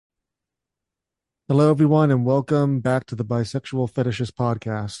Hello, everyone, and welcome back to the Bisexual Fetishist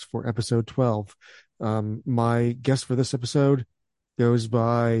podcast for episode 12. My guest for this episode goes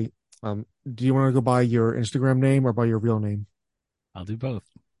by, do you want to go by your Instagram name or by your real name? I'll do both.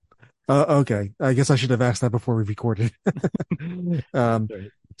 Okay. I guess I should have asked that before we recorded. That's um,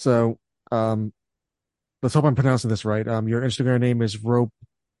 right. so, um, let's hope I'm pronouncing this right. Your Instagram name is Rope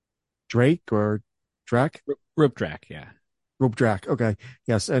Drake or Drac? Rope Draak, yeah. Rope Drac. Okay.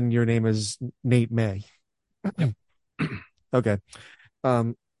 Yes. And your name is Nate May. Yep. Okay.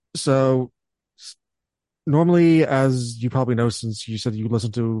 Um, so normally, as you probably know, since you said you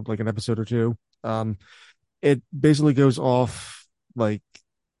listened to like an episode or two, um, it basically goes off like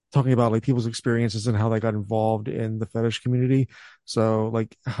talking about like people's experiences and how they got involved in the fetish community. So,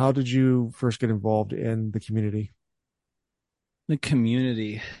 like, how did you first get involved in the community? The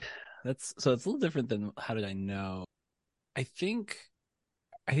community. That's so it's a little different than how did I know? I think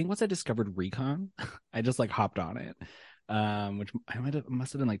I think once I discovered Recon, I just like hopped on it. Which I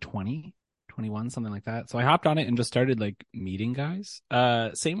must have been like 20, 21, something like that. So I hopped on it and just started like meeting guys.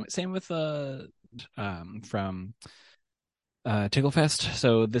 Same with from TickleFest.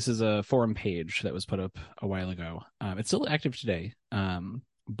 So this is a forum page that was put up a while ago. It's still active today.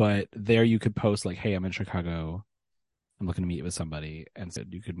 But there you could post like, "Hey, I'm in Chicago. I'm looking to meet with somebody," and said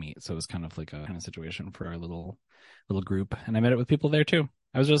you could meet. So it was kind of like a kind of situation for our little group, and I met it with people there too.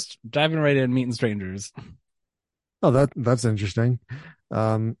 I was just diving right in, meeting strangers. Oh, that's interesting.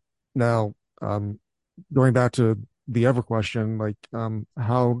 Um, now, um, going back to the other question, like,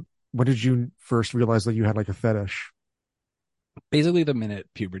 how when did you first realize that you had like a fetish? Basically, the minute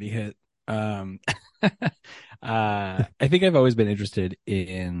puberty hit, um, I think I've always been interested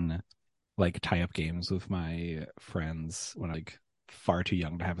in like tie-up games with my friends when I'm like far too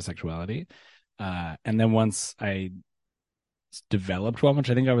young to have a sexuality. And then once I developed one,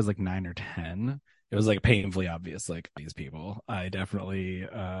 which I think I was like 9 or 10, it was like painfully obvious, like these people. I definitely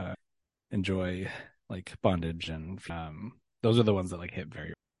enjoy like bondage and those are the ones that like hit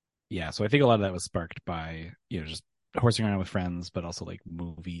very yeah. So I think a lot of that was sparked by, just horsing around with friends, but also like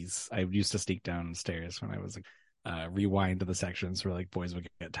movies. I used to sneak downstairs when I was like rewind to the sections where like boys would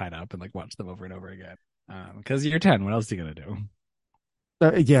get tied up and like watch them over and over again. Because you're 10, what else are you gonna do?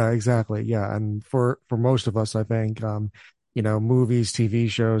 Yeah, exactly. Yeah, and for most of us, I think, movies, TV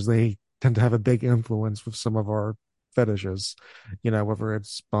shows, they tend to have a big influence with some of our fetishes. Whether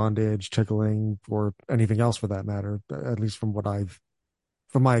it's bondage, tickling, or anything else for that matter. At least from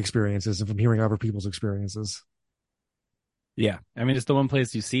my experiences and from hearing other people's experiences. Yeah, I mean it's the one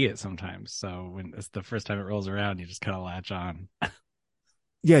place you see it sometimes. So when it's the first time it rolls around, you just kind of latch on.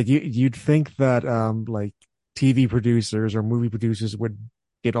 Yeah, you'd think that like TV producers or movie producers would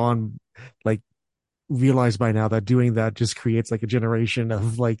get on like realize by now that doing that just creates like a generation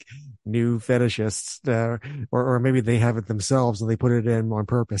of like new fetishists, or maybe they have it themselves and they put it in on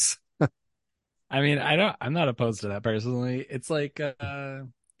purpose. I mean, I'm not opposed to that personally. It's like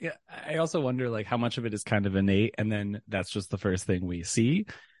yeah, I also wonder like how much of it is kind of innate and then that's just the first thing we see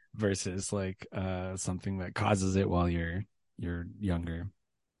versus like something that causes it while you're younger.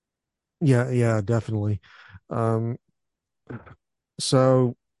 Yeah, yeah, definitely. um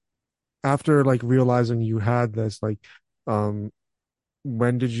so after like realizing you had this, like, um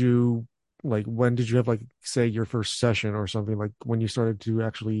when did you when did you have like say your first session or something, like when you started to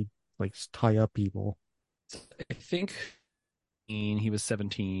actually like tie up people? I think he was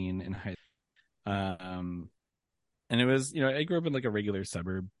 17 in high and it was, I grew up in like a regular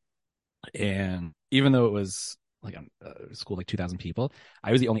suburb and even though it was like a school like 2000 people,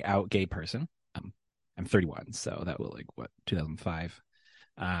 I was the only out gay person. I'm 31, so that was like what 2005.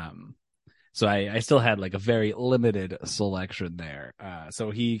 Um, so I still had like a very limited selection there.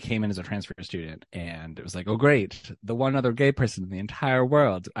 So he came in as a transfer student, and it was like, oh great, the one other gay person in the entire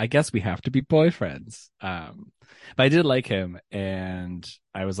world. I guess we have to be boyfriends. But I did like him, and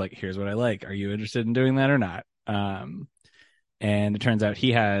I was like, here's what I like. Are you interested in doing that or not? And it turns out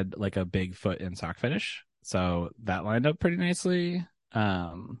he had like a big foot and sock fetish, so that lined up pretty nicely.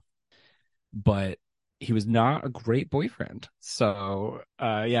 But he was not a great boyfriend. So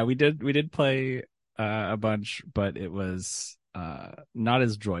yeah, we did play a bunch, but it was not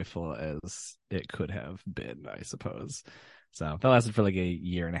as joyful as it could have been, I suppose. So that lasted for like a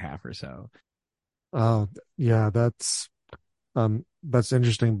year and a half or so. Oh, yeah, that's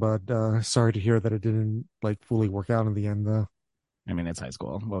interesting, but sorry to hear that it didn't like fully work out in the end, though. I mean, it's high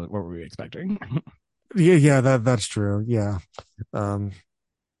school. What were we expecting? Yeah, yeah, that's true. Yeah. Um,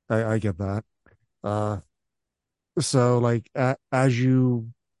 I get that. Uh, so like as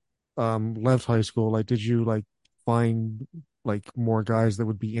you left high school, like did you like find like more guys that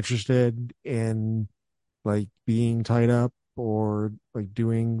would be interested in like being tied up or like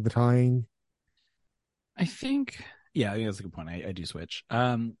doing the tying? I think, yeah, I think that's a good point. I do switch.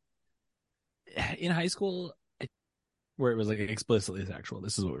 In high school, where it was like explicitly sexual,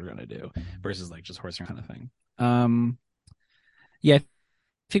 this is what we're gonna do, versus like just horsing kind of thing. Um, yeah, I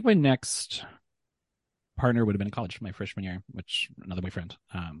think my next partner would have been in college my freshman year, which another boyfriend.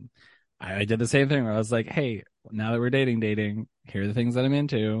 I did the same thing where I was like, hey, now that we're dating, here are the things that I'm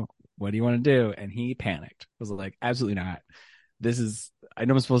into. What do you want to do? And he panicked. I was like, absolutely not. This is, I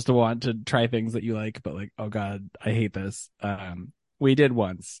know I'm supposed to want to try things that you like, but like, oh God, I hate this. We did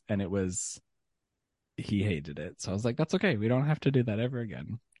once and he hated it. So I was like, that's okay. We don't have to do that ever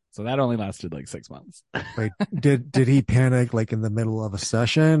again. So that only lasted like 6 months. Like, did he panic like in the middle of a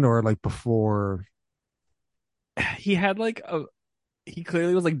session or like before? He had he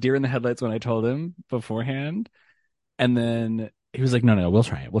clearly was like deer in the headlights when I told him beforehand. And then he was like, no, we'll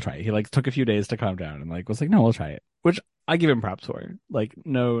try it. We'll try it. He like took a few days to calm down and like was like, no, we'll try it. Which I give him props for. Like,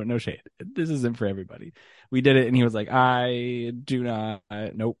 no shade. This isn't for everybody. We did it and he was like, I do not,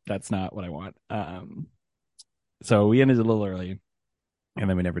 nope, that's not what I want. So we ended a little early and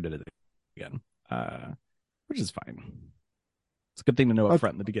then we never did it again. Which is fine. It's a good thing to know up Okay.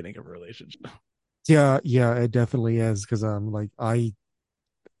 front in the beginning of a relationship. Yeah, yeah, it definitely is because like I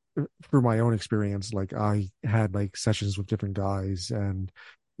through my own experience, like I had like sessions with different guys and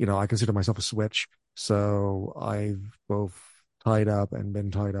I consider myself a switch. So I've both tied up and been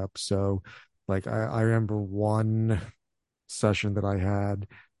tied up. So like I remember one session that I had,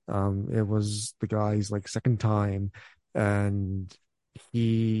 it was the guy's like second time and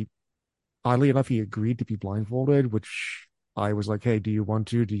he oddly enough he agreed to be blindfolded, which I was like, hey, do you want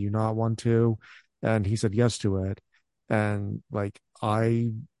to? Do you not want to? And he said yes to it. And like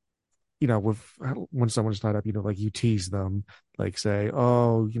with when someone's tied up, like you tease them, like say,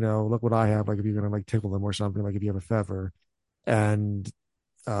 oh, look what I have, like if you're gonna like tickle them or something, like if you have a feather. And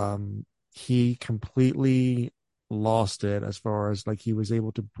um he completely lost it as far as like he was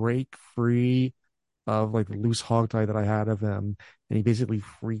able to break free of like the loose hog tie that I had of him, and he basically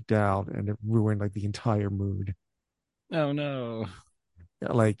freaked out and it ruined like the entire mood. Oh no.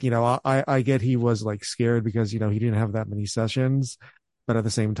 Like, I get he was like scared because, he didn't have that many sessions, but at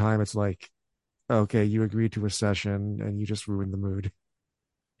the same time, it's like, okay, you agreed to a session and you just ruined the mood.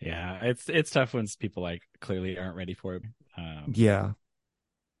 Yeah, it's tough when people like clearly aren't ready for it. Yeah.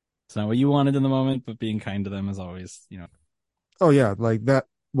 It's not what you wanted in the moment, but being kind to them is always, Oh yeah, like that.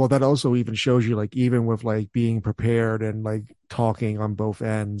 Well, that also even shows you like even with like being prepared and like talking on both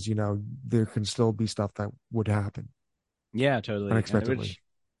ends, there can still be stuff that would happen yeah, totally. And unexpectedly.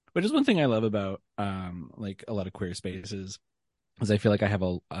 which is one thing I love about like a lot of queer spaces is I feel like I have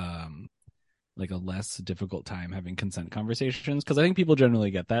a like a less difficult time having consent conversations because I think people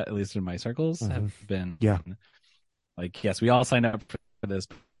generally get that, at least in my circles, have Hmm. been Yeah. like, yes, we all signed up for this,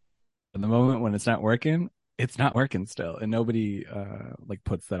 but the moment when it's not working still, and nobody like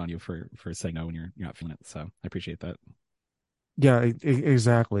puts that on you for saying no when you're not feeling it. So I appreciate that. Yeah,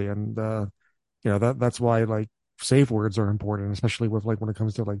 exactly. And that's why like safe words are important, especially with like when it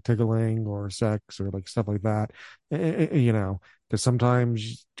comes to like tickling or sex or like stuff like that. Because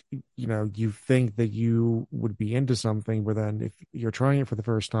sometimes you think that you would be into something, but then if you're trying it for the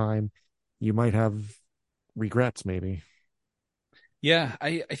first time, you might have regrets maybe. Yeah,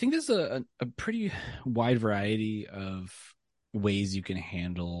 I think there's a pretty wide variety of ways you can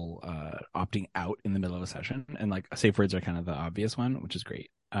handle opting out in the middle of a session, and like safe words are kind of the obvious one, which is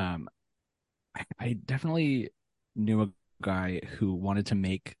great. I definitely knew a guy who wanted to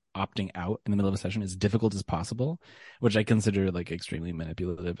make opting out in the middle of a session as difficult as possible, which I consider like extremely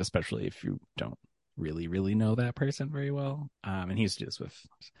manipulative, especially if you don't really know that person very well. And he used to do this with,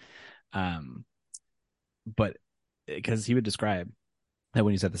 um, but because he would describe that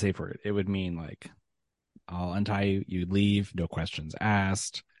when you said the safe word, it would mean like, I'll untie you, you leave, no questions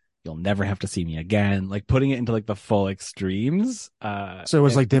asked. You'll never have to see me again. Like putting it into like the full extremes. So it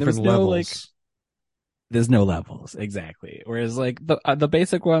was like And there different was no like, levels. there's no levels exactly. Whereas like the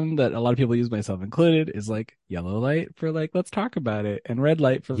basic one that a lot of people use, myself included, is like yellow light for like let's talk about it, and red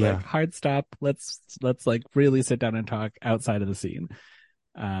light for Yeah. like hard stop. Let's like really sit down and talk outside of the scene.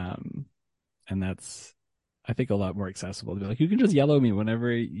 Um, and that's I think a lot more accessible to be like you can just yellow me whenever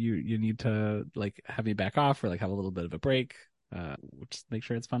you need to like have me back off or like have a little bit of a break. Just make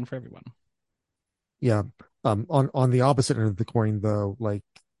sure it's fun for everyone. Yeah. On the opposite end of the coin though, like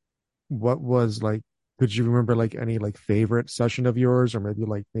what was like could you remember like any like favorite session of yours or maybe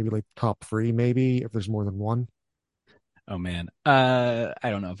like top three maybe if there's more than one? Oh man, I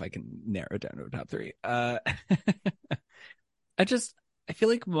don't know if I can narrow it down to a top three. I just I feel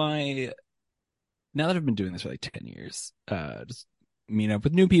like my now that I've been doing this for like 10 years, just meeting up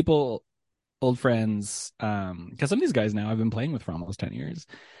with new people, old friends, because some of these guys now I've been playing with for almost 10 years.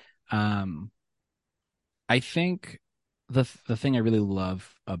 Um, I think the thing I really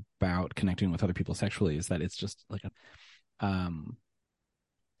love about connecting with other people sexually is that it's just like um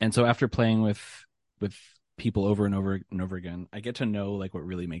and so after playing with people over and over and over again, I get to know like what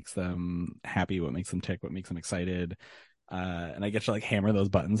really makes them happy, what makes them tick, what makes them excited. And I get to like hammer those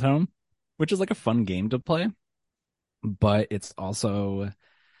buttons home, which is like a fun game to play, but it's also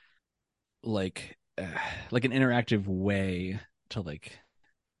like like an interactive way to like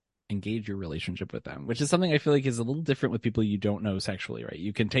engage your relationship with them, which is something I feel like is a little different with people you don't know sexually, right?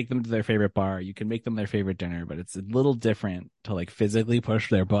 You can take them to their favorite bar, you can make them their favorite dinner, but it's a little different to like physically push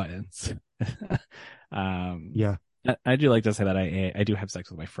their buttons. um, Yeah. I do like to say that I do have sex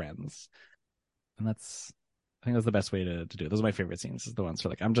with my friends, and I think that's the best way to do it. Those are my favorite scenes, is the ones where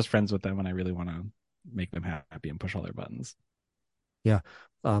like I'm just friends with them and I really want to make them happy and push all their buttons. Yeah.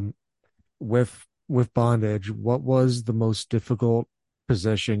 Um, with bondage, what was the most difficult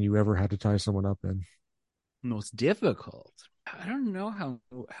position you ever had to tie someone up in? Most difficult. I don't know how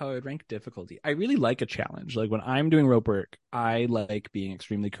I would rank difficulty. I really like a challenge. Like when I'm doing rope work, I like being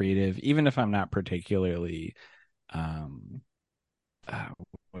extremely creative, even if I'm not particularly um uh,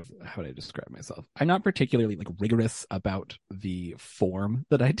 how would I describe myself? I'm not particularly like rigorous about the form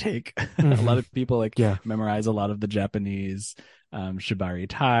that I take. A Hmm. lot of people like Yeah. memorize a lot of the Japanese shibari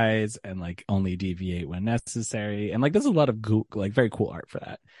ties and like only deviate when necessary. And like there's a lot of like very cool art for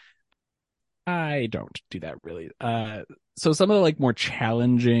that. I don't do that really. So some of the like more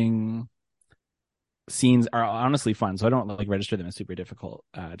challenging scenes are honestly fun. So I don't like register them as super difficult,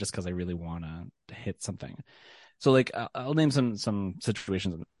 just because I really want to hit something. So like I'll name some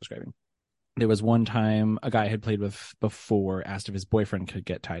situations I'm describing. There was one time a guy I had played with before asked if his boyfriend could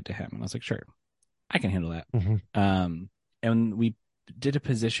get tied to him, and I was like, sure, I can handle that. Hmm. And we did a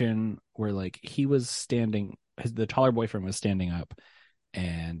position where like he was standing, the taller boyfriend was standing up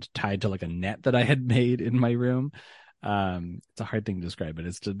and tied to like a net that I had made in my room. It's a hard thing to describe, but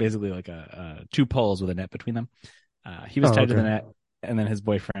it's just basically like a two poles with a net between them. He was Oh, tied to the okay. net, and then his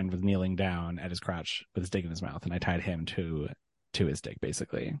boyfriend was kneeling down at his crotch with his dick in his mouth, and I tied him to his dick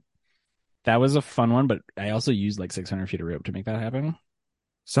basically. That was a fun one, but I also used like 600 feet of rope to make that happen.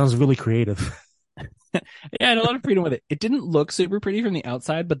 Sounds really creative. Yeah, I had a lot of freedom with it. It didn't look super pretty from the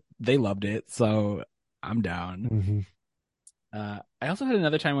outside, but they loved it, so I'm down. Hmm. I also had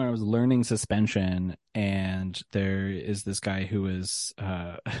another time when I was learning suspension, and there is this guy who was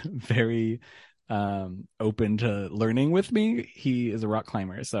very open to learning with me. He is a rock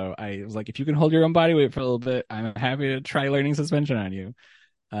climber, so I was like, if you can hold your own body weight for a little bit, I'm happy to try learning suspension on you.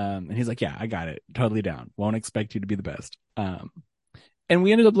 And he's like, yeah, I got it, totally down. Won't expect you to be the best. And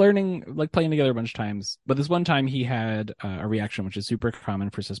we ended up learning, like playing together a bunch of times. But this one time, he had a reaction which is super common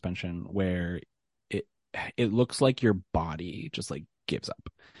for suspension, where it it looks like your body just like gives up.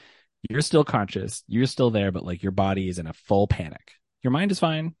 You're still conscious, you're still there, but like your body is in a full panic. Your mind is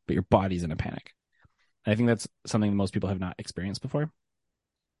fine, but your body's in a panic. And I think that's something most people have not experienced before.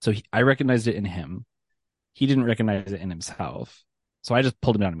 So I recognized it in him. He didn't recognize it in himself. So I just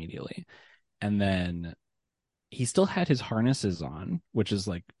pulled him down immediately. And then he still had his harnesses on, which is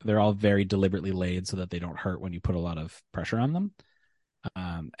like they're all very deliberately laid so that they don't hurt when you put a lot of pressure on them.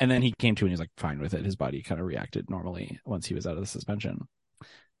 And then he came to and he was like fine with it. His body kind of reacted normally once he was out of the suspension.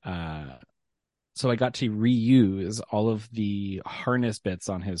 Uh, so I got to reuse all of the harness bits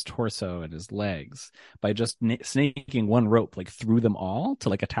on his torso and his legs by just snaking one rope like through them all to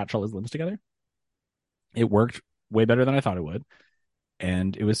like attach all his limbs together. It worked way better than I thought it would,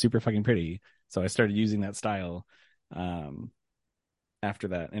 and it was super fucking pretty. So I started using that style um, after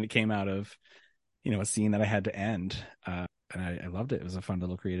that, and it came out of a scene that I had to end, and I loved it. It was a fun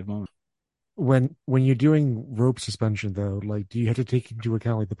little creative moment. When you're doing rope suspension though, like do you have to take into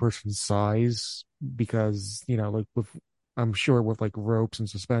account like the person's size? Because, like with I'm sure with like ropes and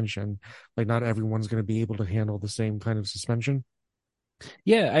suspension, like not everyone's going to be able to handle the same kind of suspension.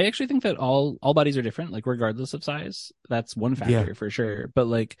 Yeah, I actually think that all bodies are different, like regardless of size. That's one Yeah. factor for sure. But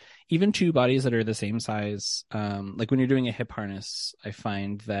like even two bodies that are the same size, like when you're doing a hip harness, I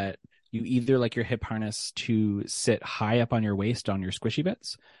find that you either like your hip harness to sit high up on your waist on your squishy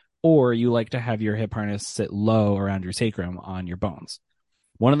bits, or you like to have your hip harness sit low around your sacrum on your bones.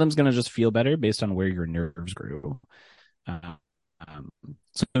 One of them's going to just feel better based on where your nerves grew. Uh, um,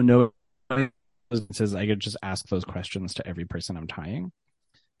 so no, says I could just ask those questions to every person I'm tying.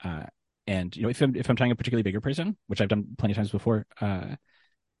 Uh, and if I'm tying a particularly bigger person, which I've done plenty of times before,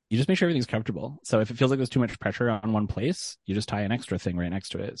 you just make sure everything's comfortable. So if it feels like there's too much pressure on one place, you just tie an extra thing right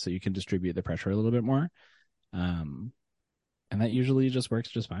next to it so you can distribute the pressure a little bit more. Um, and that usually just works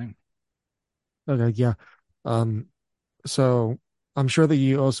just fine. Okay, yeah. Um, so I'm sure that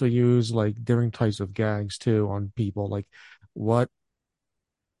you also use like different types of gags too on people. Like, what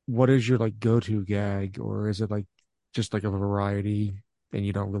what is your like go-to gag, or is it like just like a variety and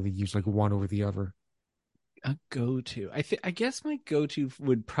you don't really use like one over the other? A go-to. I guess my go-to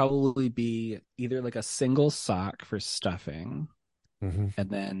would probably be either like a single sock for stuffing Hmm. and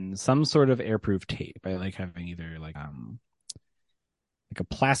then some sort of airproof tape. I like having either like a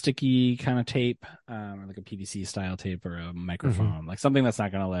plasticky kind of tape, or like a PVC style tape or a Hmm. microfoam, like something that's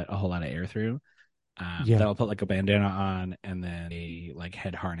not going to let a whole lot of air through. Yeah. Then I'll put like a bandana on and then a like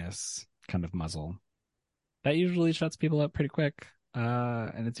head harness kind of muzzle. That usually shuts people up pretty quick.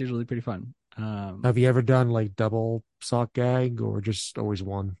 And it's usually pretty fun. Have you ever done like double sock gag or just always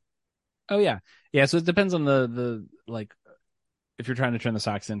one? Oh yeah. Yeah, so it depends on the like if you're trying to turn the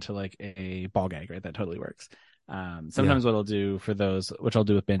socks into like a ball gag, right? That totally works. Yeah. Sometimes what I'll do for those, which I'll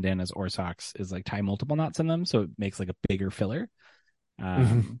do with bandanas or socks, is like tie multiple knots in them, so it makes like a bigger filler.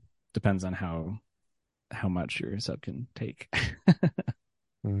 Hmm. Um, Depends on how much your sub can take.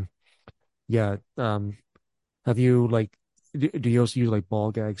 Yeah. Have you like do you also use like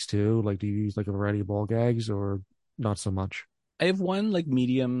ball gags too? Like do you use like a variety of ball gags or not so much? I have one like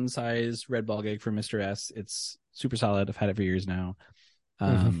medium sized red ball gag for Mr. S. It's super solid. I've had it for years now.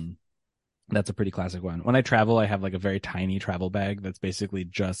 Hmm. Um, that's a pretty classic one. When I travel, I have like a very tiny travel bag that's basically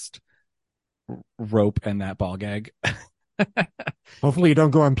just rope and that ball gag. Hopefully you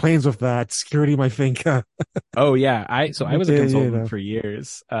don't go on planes with that. Security might think Oh yeah, I was a you consultant know. for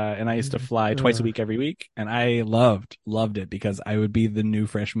years, and I used to fly twice a Uh, week every week, and I loved it because I would be the new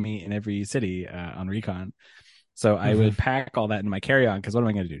fresh meat in every city on recon. So I mhm. would pack all that in my carry on because what am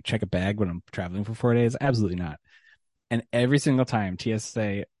I going to do? Check a bag when I'm traveling for 4 days? Absolutely not. And every single time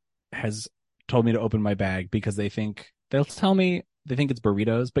TSA has told me to open my bag because they'll tell me they think it's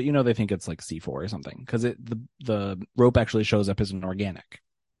burritos, but they think it's like C4 or something because the rope actually shows up as an organic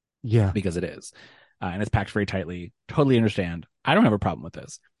Yeah. because it is, and it's packed very tightly. Totally understand. I don't have a problem with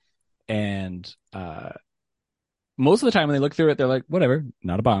this, and most of the time when they look through it, they're like, whatever,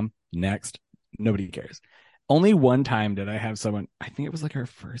 not a bomb. Next, nobody cares. Only one time did I have someone, I think it was like her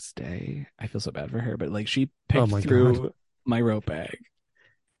first day. I feel so bad for her, but like she Oh picked my God. through my rope bag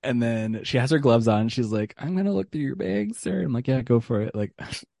and then she has her gloves on. She's like, I'm going to look through your bag, sir. I'm like, yeah, go for it. Like,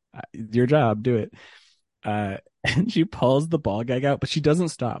 your job, do it. And she pulls the ball gag out, but she doesn't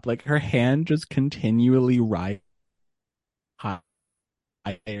stop. Like her hand just continually rises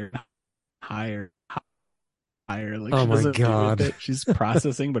higher, higher, higher. Like Oh she my doesn't do with God. it. She's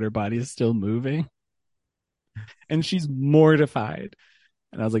processing, but her body is still moving. And she's mortified.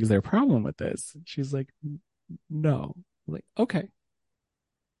 And I was like, is there a problem with this? She's like, no. I'm like, okay.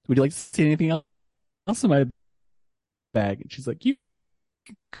 Would you like to see anything else in my bag? And she's like, you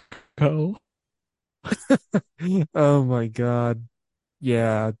go. Oh my God.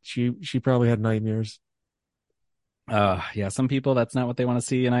 Yeah, she probably had nightmares. Yeah, some people that's not what they want to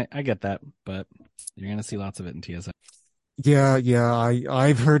see, and I get that, but you're gonna see lots of it in TSA. Yeah, yeah,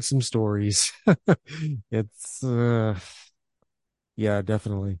 I've heard some stories. It's yeah,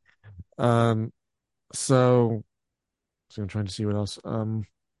 definitely. Um so so I'm trying to see what else.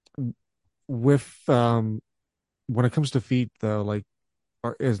 With when it comes to feet though, like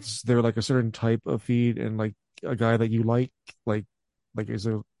is there like a certain type of feet and like a guy that you like like is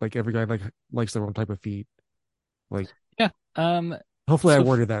there like every guy like likes their own type of feet? Like Yeah. hopefully I So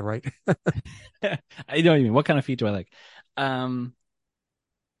worded that right. I know what you mean. What kind of feet do I like? Um,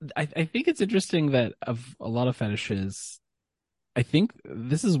 I think it's interesting that of a lot of fetishes, I think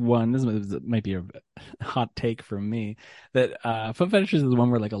this is one. This might be a hot take from me that foot fetishes is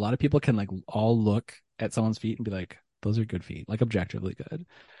one where like a lot of people can like all look at someone's feet and be like, those are good feet, like objectively good.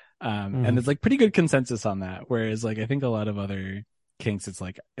 And Hmm. there's like pretty good consensus on that. Whereas like I think a lot of other kinks, it's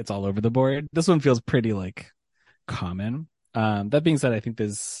like it's all over the board. This one feels pretty like common. That being said, I think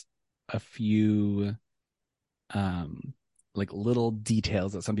there's a few um like little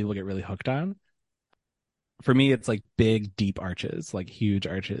details that some people get really hooked on. For me, it's like big, deep arches, like huge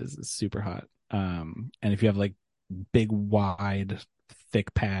arches is super hot. And if you have like big, wide,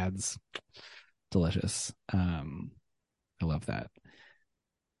 thick pads, delicious. I love that.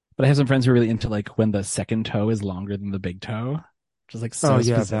 But I have some friends who are really into like when the second toe is longer than the big toe, which is like Oh so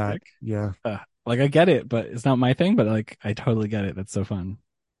yeah, that. specific. Yeah. Like I get it, but it's not my thing. But like I totally get it. That's so fun.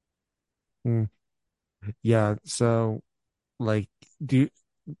 Mm. Yeah, so like do you,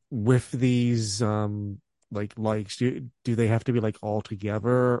 with these like likes? Do they have to be like all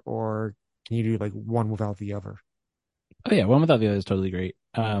together, or can you do like one without the other? Oh yeah, one without the other is totally great.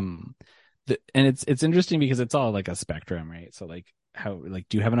 And it's interesting because it's all like a spectrum, right? So like how like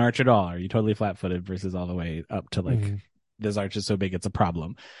do you have an arch at all? Are you totally flat footed versus all the way up to like Mhm. this arch is so big it's a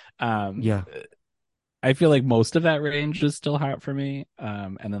problem. Um, Yeah. I feel like most of that range is still hot for me.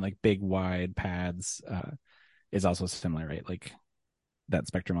 And then like big wide pads is also similar, right? Like that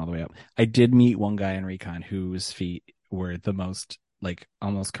spectrum all the way up. I did meet one guy in recon whose feet were the most like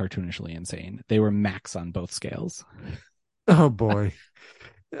almost cartoonishly insane. They were max on both scales. Oh boy.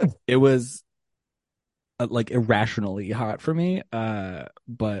 It was like irrationally hot for me.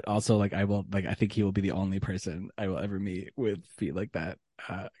 But also like I will like I think he will be the only person I will ever meet with feet like that.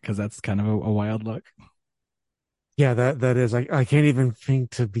 Because that's kind of a wild look. Yeah, that is. I can't even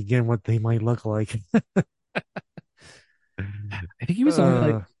think to begin what they might look like. I think he was only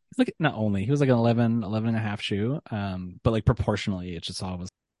like Uh, he's like not only he was like an 11 and a half shoe. But like proportionally it just all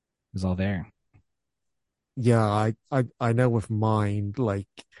was all there. yeah, I know with mine, like,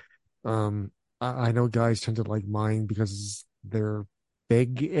 um, I know guys tend to like mine because they're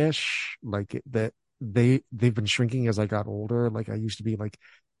big-ish, that they've been shrinking as I got older. Like I used to be like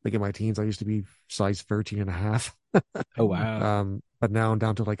in my teens, I used to be size 13 and a half. Oh wow. But now I'm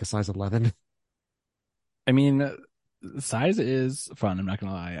down to like a size 11. I mean, size is fun. I'm not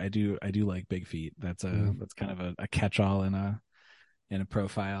gonna lie. I do like big feet. Mm. That's kind of a catch all in a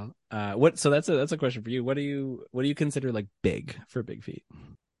profile. What? So that's a question for you. What do you consider like big for big feet?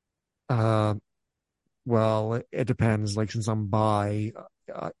 Uh, well, it depends. Like since I'm bi,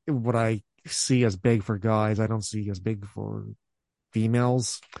 what I see as big for guys, I don't see as big for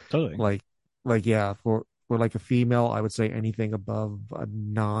females. Totally. Like, yeah, for like a female, I would say anything above a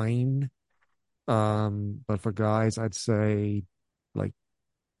 9. But for guys, I'd say like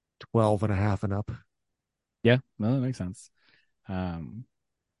 12 and a half and up. Yeah, no, that makes sense. Um,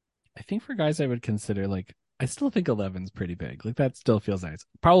 I think for guys, I would consider like I still think 11's pretty big. Like that still feels nice.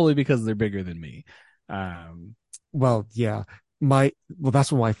 Probably because they're bigger than me. Um, Well, yeah.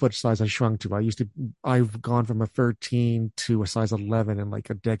 That's what my foot size I shrunk to. I've gone from a 13 to a size 11 in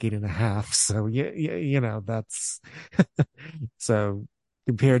like a decade and a half. So yeah, yeah, that's so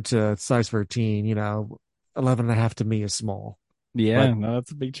compared to size 13, 11 and a half to me is small. But yeah, no,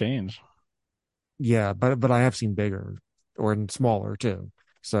 that's a big change. yeah, but I have seen bigger or smaller too.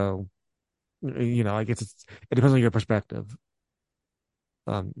 So, I guess it depends on your perspective.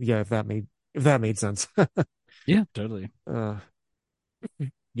 Yeah, if that made sense. Yeah, totally. Uh,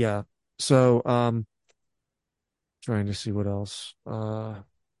 yeah. So, trying to see what else.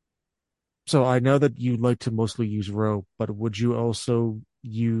 So I know that you like to mostly use rope, but would you also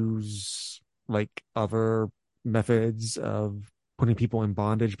use like other methods of putting people in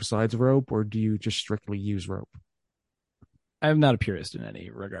bondage besides rope, or do you just strictly use rope? I'm not a purist in any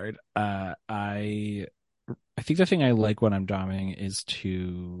regard. I think the thing I like when I'm doming is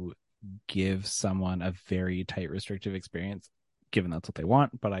to give someone a very tight restrictive experience, given that's what they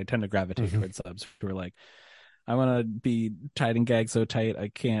want. But I tend to gravitate Hmm. towards subs who are like, I want to be tied and gagged so tight I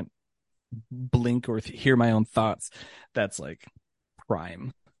can't blink or hear my own thoughts. That's like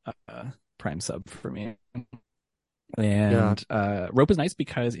prime, uh, prime sub for me. Yeah. And rope is nice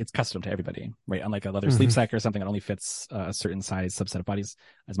because it's custom to everybody, right? Unlike a leather sleeve Hmm. sack or something that only fits a certain size subset of bodies.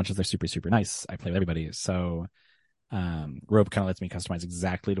 As much as they're super super nice, I play with everybody. So rope kind of lets me customize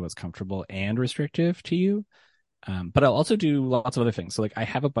exactly to what's comfortable and restrictive to you. But I'll also do lots of other things. So like I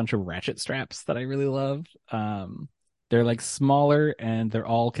have a bunch of ratchet straps that I really love. They're like smaller and they're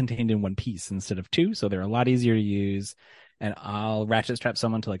all contained in one piece instead of two, so they're a lot easier to use. And I'll ratchet strap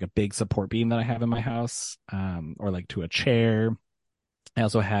someone to like a big support beam that I have in my house, or like to a chair. I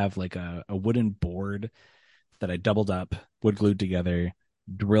also have like a wooden board that I doubled up, wood glued together,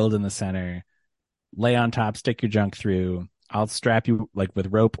 drilled in the center, lay on top, stick your junk through. I'll strap you like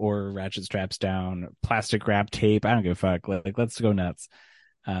with rope or ratchet straps down, plastic wrap tape. I don't give a fuck. Like let's go nuts.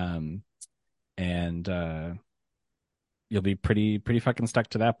 Um, and you'll be pretty fucking stuck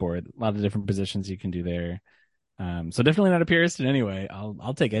to that board. A lot of different positions you can do there. So definitely not a purist in any way.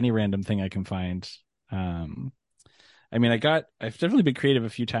 I'll take any random thing I can find. Um, I mean, I've definitely been creative a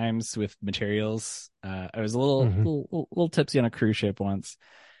few times with materials. I was a Hmm. little tipsy on a cruise ship once,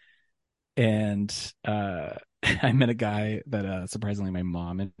 and I met a guy that surprisingly my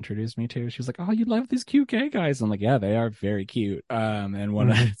mom introduced me to. She was like, "Oh, you love these cute gay guys?" I'm like, "Yeah, they are very cute." And one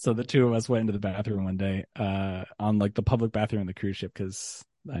Hmm. so the two of us went into the bathroom one day, on like the public bathroom on the cruise ship because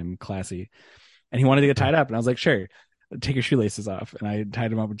I'm classy, and he wanted to get tied up, and I was like, "Sure, take your shoelaces off," and I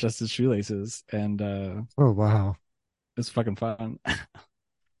tied him up with just his shoelaces, and Oh wow. it was fucking fun.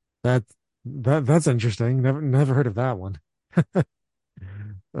 That's interesting. Never heard of that one.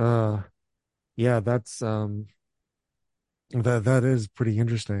 Uh, yeah, that is pretty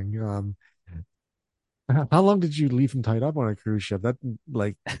interesting. How long did you leave him tied up on a cruise ship? That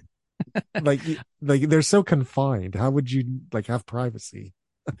like like they're so confined. How would you like have privacy?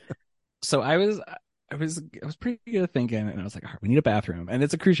 So I was pretty good at thinking, and I was like, all right, we need a bathroom, and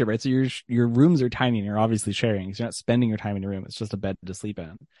it's a cruise ship, right? So your rooms are tiny, and you're obviously sharing, so you're not spending your time in your room. It's just a bed to sleep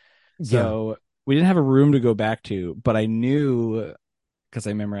in. Yeah, So we didn't have a room to go back to, but I knew because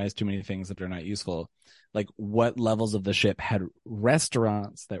I memorized too many things that are not useful, like what levels of the ship had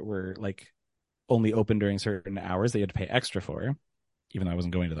restaurants that were like only open during certain hours that you had to pay extra for, even though I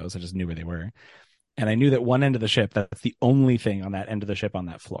wasn't going to those. I just knew where they were. And I knew that one end of the ship, that's the only thing on that end of the ship on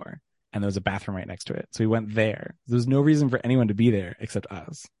that floor. And there was a bathroom right next to it. So we went there. There was no reason for anyone to be there except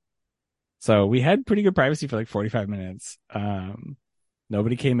us. So we had pretty good privacy for like 45 minutes.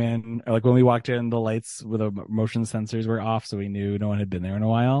 Nobody came in. Or like when we walked in, the lights with the motion sensors were off. So we knew no one had been there in a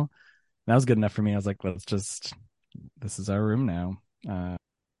while. That was good enough for me. I was like, this is our room now.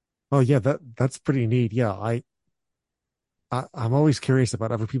 oh yeah, that's pretty neat. Yeah, I'm always curious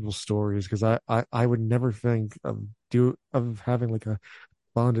about other people's stories because I would never think of having like a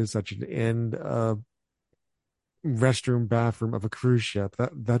bondage such an in restroom bathroom of a cruise ship.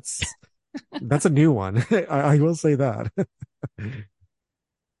 That's a new one. I will say that.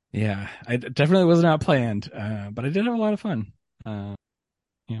 Yeah, I definitely was not planned, but I did have a lot of fun. Uh,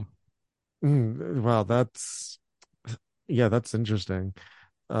 yeah. Wow, that's yeah, that's interesting.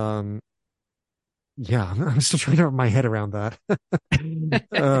 Um, yeah, I'm still trying to wrap my head around that.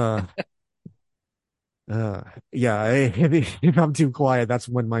 uh, uh, yeah, if I'm too quiet, that's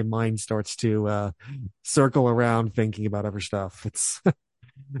when my mind starts to circle around thinking about other stuff. It's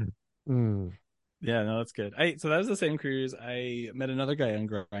mm, Yeah, no, that's good. I so that was the same cruise. I met another guy on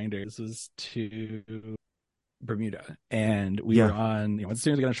Grinder. This was to Bermuda, and we were yeah. on. As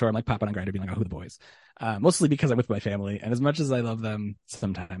soon as we got on shore, I'm like popping on Grinder, being like, "Oh, who the boys?" Mostly because I'm with my family, and as much as I love them,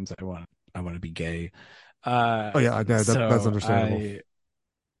 sometimes I want to be gay. Uh, Oh yeah, I know that's so understandable. I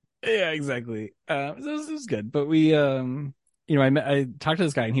Yeah, exactly. So it was good, but I talked to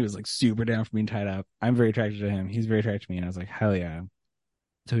this guy, and he was like super down for being tied up. I'm very attracted to him. He's very attracted to me, and I was like, hell yeah.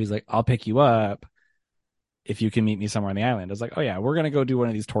 So he's like, I'll pick you up if you can meet me somewhere on the island. I was like, oh yeah, we're gonna go do one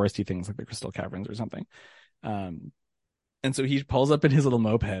of these touristy things like the Crystal Caverns or something. Um, and so he pulls up in his little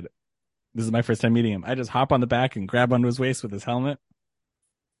moped. This is my first time meeting him. I just hop on the back and grab onto his waist with his helmet.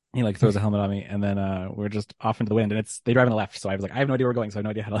 He like throws a helmet on me, and then we're just off into the wind. And they drive on the left, so I was like, I have no idea where we're going, so I have no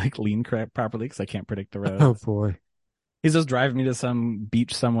idea how to like lean properly because I can't predict the Oh roads. boy. He's just driving me to some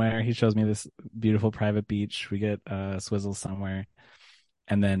beach somewhere. He shows me this beautiful private beach. We get swizzles somewhere,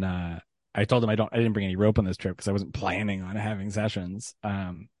 and then I told him I didn't bring any rope on this trip because I wasn't planning on having sessions.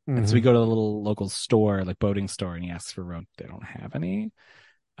 And so we Hmm. go to the little local store, like boating store, and he asks for rope. They don't have any.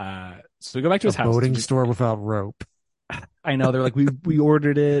 So we go back to A his house. boating store without rope. I know they're like we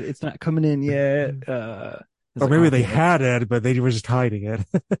ordered it. It's not coming in yet. It's Or like, oh, maybe they okay, had it, but they were just hiding it.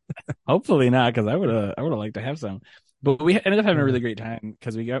 hopefully not, because I would have liked to have some. But we ended up having a Uh, really great time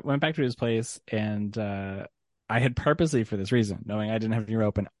because went back to his place, and I had purposely for this reason, knowing I didn't have any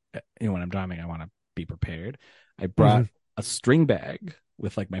rope, and when I'm diving, I want to be prepared. I brought mhm. a string bag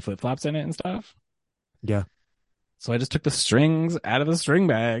with like my flip flops in it and stuff. Yeah. So I just took the strings out of the string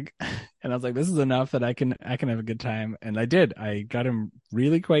bag, and I was like, "This is enough that I can have a good time." And I did. I got him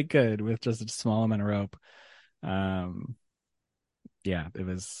really quite good with just a small amount of rope. Um, yeah, it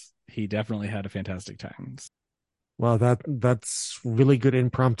was. He definitely had a fantastic time. Well, that's really good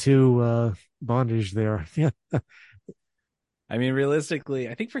impromptu bondage there. Yeah. I mean, realistically,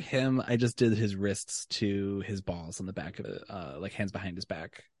 I think for him, I just did his wrists to his balls on the back of it, like hands behind his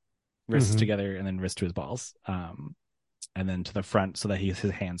back, wrists Hmm. together, and then wrist to his balls, and then to the front so that his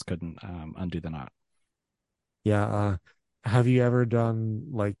hands couldn't undo the knot. Yeah. Have you ever done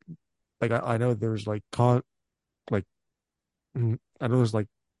like I know there's like I know there's like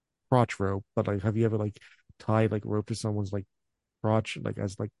crotch rope, but like have you ever like tied like rope to someone's like crotch like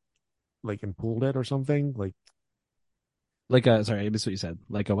as like and pulled it or something? Sorry, I missed what you said.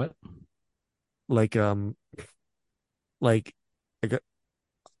 Like a what? Like like like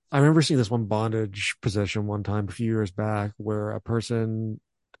I remember seeing this one bondage position one time a few years back where a person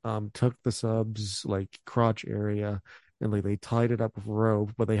took the sub's like crotch area and like they tied it up with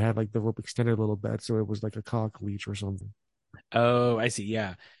rope, but they had like the rope extended a little bit, so it was like a cock leech or something. Oh, I see.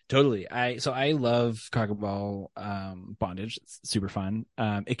 Yeah, totally. I love cocker ball bondage. It's super fun.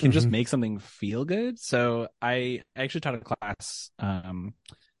 It can just Hmm. make something feel good. So I actually taught a class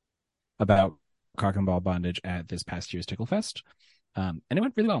about cock and ball bondage at this past year's TickleFest. And it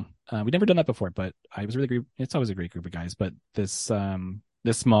went really well. We'd never done that before, but I was really great. It's always a great group of guys, but this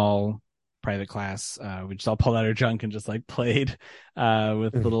small private class, we just all pulled out our junk and just like played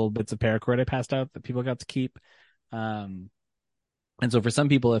with Mhm. little bits of paracord I passed out that people got to keep. Um, and so for some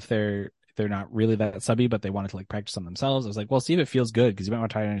people, if they're not really that subby, but they wanted to like practice on themselves, I was like, well, see if it feels good because you might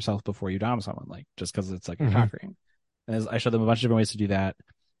want to try it on yourself before you dom someone, like just because it's like a Mhm. cock ring. And I showed them a bunch of different ways to do that.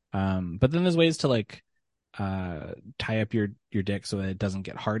 But then there's ways to like tie up your dick so that it doesn't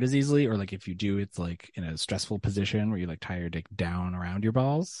get hard as easily, or like if you do, it's like in a stressful position where you like tie your dick down around your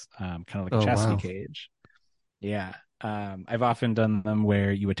balls, kind of like a Oh chastity wow. cage. Yeah. I've often done them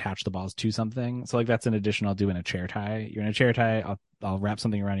where you attach the balls to something. So like that's an addition I'll do in a chair tie. You're in a chair tie, I'll wrap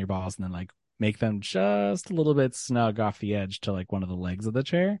something around your balls and then like make them just a little bit snug off the edge to like one of the legs of the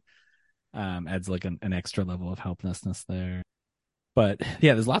chair. Adds like an extra level of helplessness there. But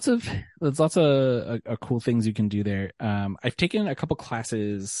yeah, there's lots of cool things you can do there. I've taken a couple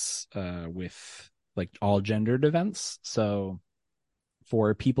classes with like all gendered events. So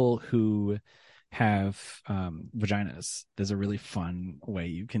for people who have vaginas, there's a really fun way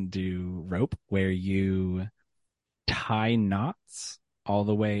you can do rope where you tie knots all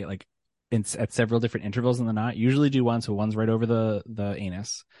the way like at several different intervals in the knot. You usually do one, so one's right over the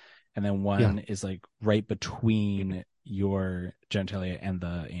anus, and then Yeah. one is like right between your genitalia and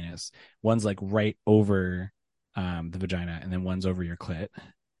the anus. One's like right over the vagina, and then one's over your clit.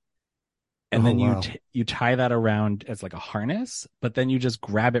 And Oh then you wow. t- you tie that around as like a harness, but then you just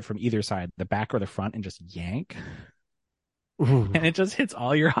grab it from either side, the back or the front, and just yank, Ooh. and it just hits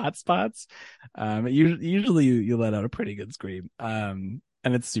all your hot spots. Usually you let out a pretty good scream.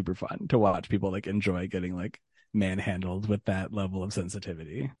 And it's super fun to watch people like enjoy getting like manhandled with that level of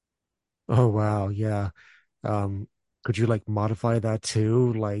sensitivity. Oh wow. Yeah. Um, could you like modify that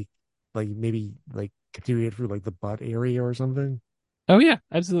too? Like maybe like continue it through like the butt area or something? Oh yeah,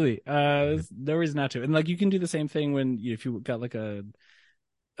 absolutely. There's no reason not to. And like you can do the same thing when if you got like a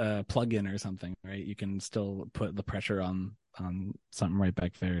plug-in or something, right? You can still put the pressure on something right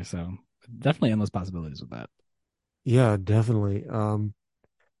back there. So definitely endless possibilities with that. Yeah, definitely.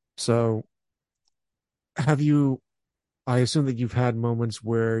 So have you, I assume that you've had moments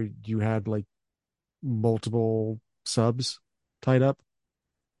where you had like multiple subs tied up.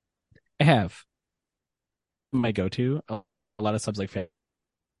 I have my go-to a lot of subs like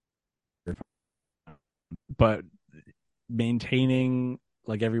but maintaining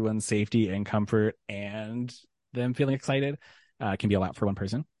like everyone's safety and comfort and them feeling excited can be a lot for one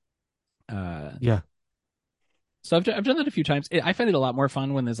person. Uh, Yeah. so I've done that a few times. I find it a lot more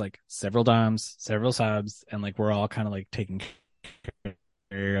fun when there's like several DOMs, several subs, and like we're all kind of like taking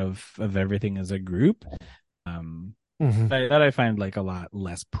care of everything as a group. Um, Hmm. that I find like a lot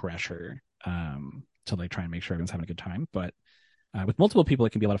less pressure to like try and make sure everyone's having a good time. But with multiple people,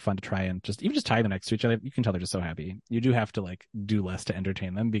 it can be a lot of fun to try and just even just tie them next to each other. You can tell they're just so happy. You do have to like do less to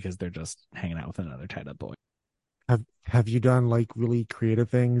entertain them because they're just hanging out with another tied up boy. Have you done like really creative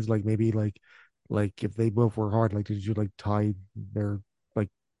things? Like maybe like if they both were hard, like did you like tie their like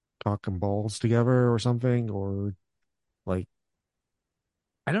cock and balls together or something? Or like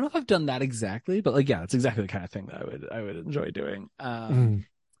I don't know if I've done that exactly, but like yeah, it's exactly the kind of thing that I would enjoy doing. mm,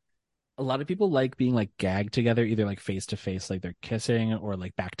 A lot of people like being like gagged together, either like face to face, like they're kissing, or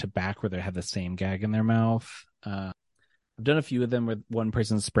like back to back, where they have the same gag in their mouth. I've done a few of them where one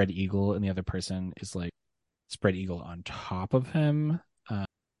person's spread eagle and the other person is like spread eagle on top of him.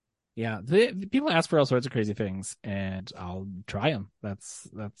 Yeah, people ask for all sorts of crazy things, and I'll try them. That's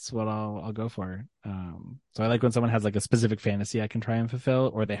what I'll go for. So I like when someone has like a specific fantasy I can try and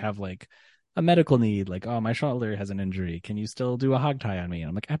fulfill, or they have like a medical need, like oh my shoulder has an injury, can you still do a hog tie on me? And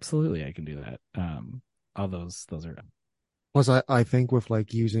I'm like absolutely, I can do that. All those are plus I think with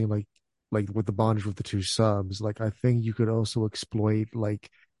like using like with the bondage with the two subs, like I think you could also exploit like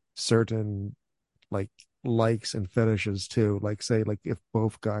certain like likes and fetishes too. Like say like if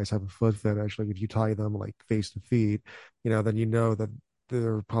both guys have a foot fetish, like if you tie them like face to feet, then you know that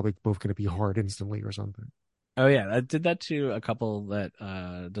they're probably both going to be hard instantly or something. Oh yeah, I did that to a couple that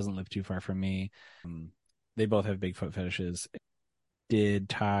doesn't live too far from me. They both have big foot fetishes. Did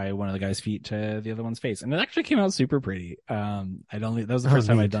tie one of the guy's feet to the other one's face, and it actually came out super pretty. I'd only that was the Oh, first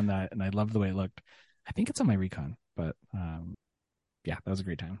time I'd neat. done that, and I loved the way it looked. I think it's on my recon, but yeah, that was a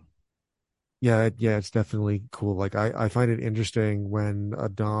great time. Yeah, it's definitely cool. Like I find it interesting when a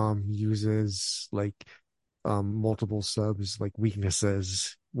Dom uses like multiple subs like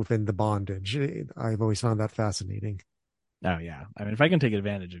weaknesses within the bondage. I've always found that fascinating. Oh yeah, I mean, if I can take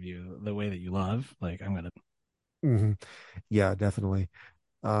advantage of you the way that you love, like I'm gonna. Hmm. Yeah, definitely.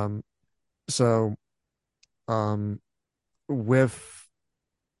 Um, so um with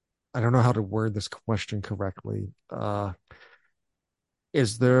I don't know how to word this question correctly.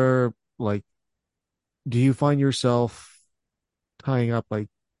 Is there like do you find yourself tying up like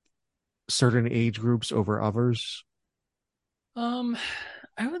certain age groups over others? Um,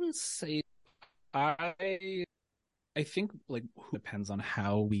 I wouldn't say I I think like who depends on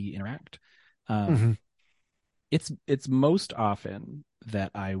how we interact. Hmm. Um, it's most often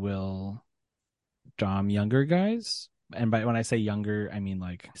that I will dom younger guys, and by when I say younger, I mean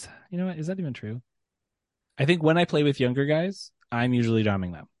like you know what is that even true? I think when I play with younger guys, I'm usually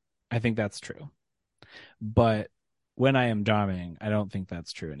doming them. I think that's true. But when I am doming, I don't think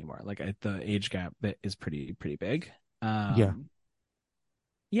that's true anymore. Like the age gap that is pretty big. Yeah. Um,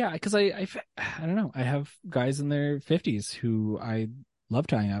 yeah, because I don't know. I have guys in their 50s who I love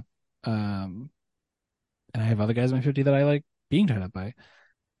tying up. Um, and I have other guys in my 50 that I like being tied up by.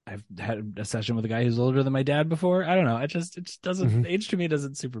 I've had a session with a guy who's older than my dad before. I don't know. It just doesn't Hmm. age to me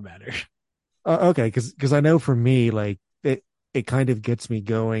doesn't super matter. Okay, because I know for me, like it kind of gets me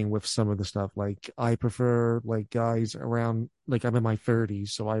going with some of the stuff. Like I prefer like guys around like I'm in my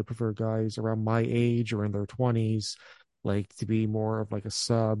 30s, so I prefer guys around my age or in their 20s, like to be more of like a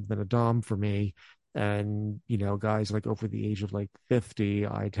sub than a dom for me. And guys like over the age of like 50,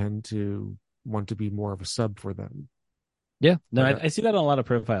 I tend to want to be more of a sub for them. Yeah, no, Like I see that on a lot of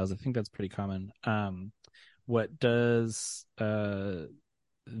profiles. I think that's pretty common. What does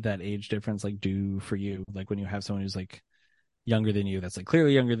that age difference like do for you? Like when you have someone who's like younger than you, that's like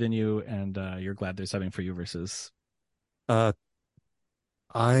clearly younger than you, and you're glad they're subbing for you versus uh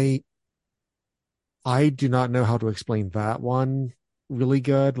I I do not know how to explain that one really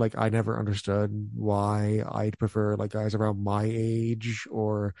good. Like I never understood why I'd prefer like guys around my age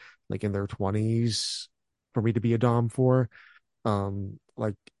or like in their 20s for me to be a dom for.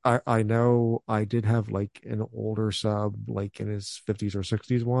 Like I know I did have like an older sub like in his 50s or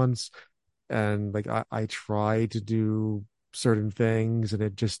 60s once, and like I tried to do certain things and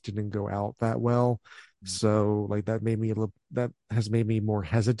it just didn't go out that well. So like that has made me more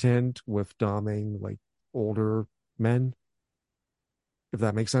hesitant with doming like older men, if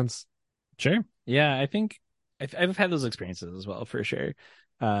that makes sense. sure. Yeah, I think I've had those experiences as well for sure.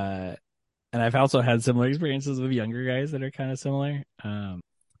 Uh, and I've also had similar experiences with younger guys that are kind of similar.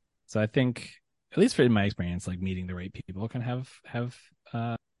 So I think, at least for in my experience, like meeting the right people can have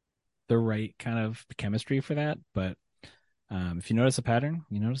the right kind of chemistry for that. But if you notice a pattern,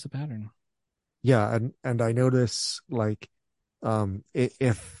 you notice a pattern. Yeah, and I notice like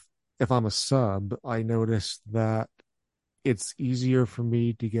if I'm a sub, I notice that it's easier for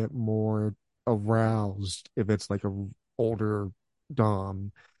me to get more aroused if it's like a older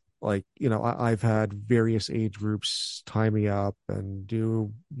dom. Like, I've had various age groups tie me up and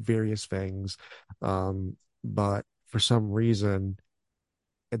do various things. But for some reason,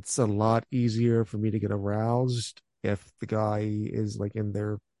 it's a lot easier for me to get aroused if the guy is like in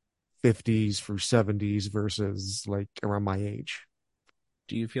their 50s through 70s versus like around my age.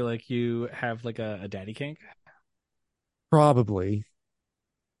 Do you feel like you have like a daddy kink? Probably.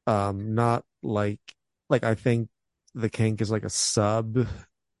 Not like I think the kink is like a sub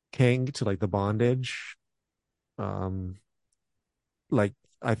kink to like the bondage. Um, like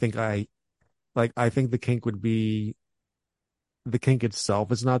I think I think the kink would be the kink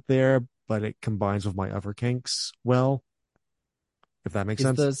itself is not there, but it combines with my other kinks well, if that makes Is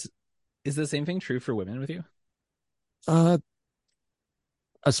sense. this is the same thing true for women with you? Uh,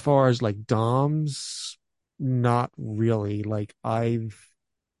 as far as like DOMs, not really. Like I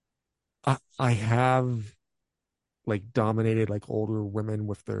have like dominated like older women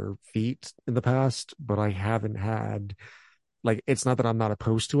with their feet in the past, but I haven't had like it's not that I'm not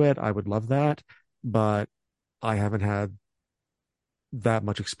opposed to it. I would love that, but I haven't had that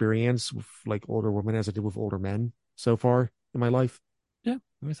much experience with like older women as I did with older men so far in my life. Yeah,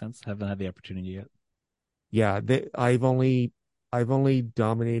 that makes sense. Haven't had the opportunity yet. Yeah, I've only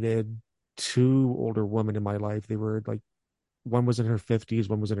dominated two older women in my life. They were like one was in her 50s,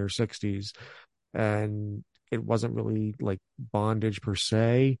 one was in her 60s, and it wasn't really like bondage per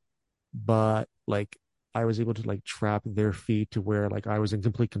se, but like I was able to like trap their feet to where like I was in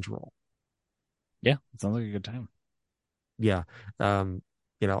complete control. Yeah, it sounds like a good time. Yeah. Um,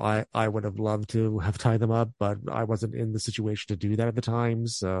 I would have loved to have tied them up, but I wasn't in the situation to do that at the time.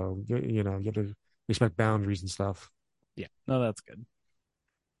 So you have to respect boundaries and stuff. Yeah, no, that's good.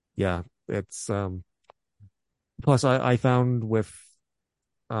 Yeah. It's plus I found with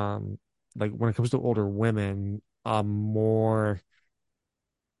um like when it comes to older women, I'm more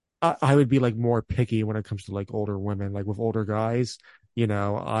I would be like more picky when it comes to like older women, like with older guys. You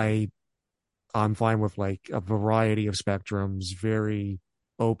know, I'm fine with like a variety of spectrums, very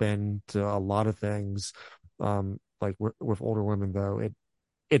open to a lot of things. Like with older women though,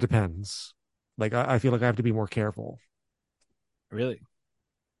 it depends. Like I feel like I have to be more careful. Really?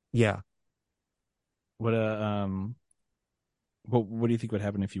 Yeah. What what do you think would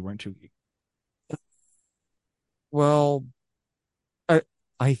happen if you weren't too geek? Well, I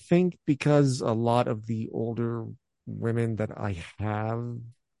I think because a lot of the older women that I have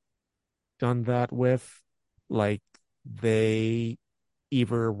done that with, like they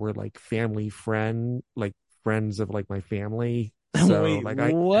either were like like friends of like my family. So Wait, like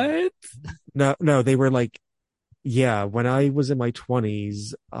I what? no, they were like yeah, when I was in my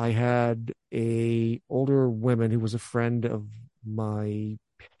 20s, I had a older woman who was a friend of my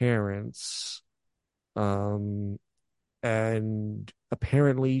parents. Um and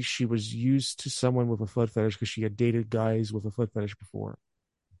apparently she was used to someone with a foot fetish because she had dated guys with a foot fetish before.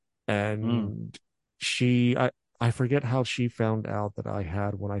 Mm. And I forget how she found out that I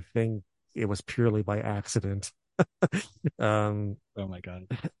had one. I think it was purely by accident. um Oh my God.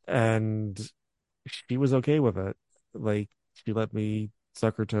 and she was okay with it. Like she let me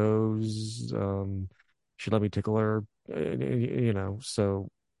suck her toes. She let me tickle her. So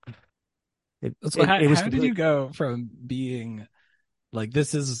So it was how did complete. you go from being like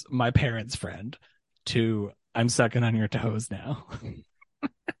this is my parents' friend to I'm sucking on your toes now?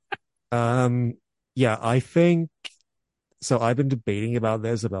 Um, yeah, I think so. I've been debating about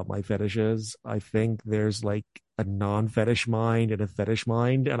this about my fetishes. I think there's like a non-fetish mind and a fetish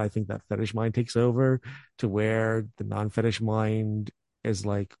mind, and I think that fetish mind takes over to where the non-fetish mind is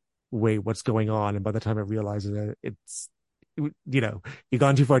like, wait, what's going on? And by the time it realizes it, you've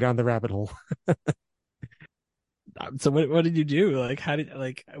gone too far down the rabbit hole. So what did you do? Like how did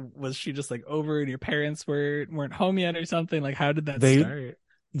like was she just like over and your parents weren't home yet or something? Like how did that They, start?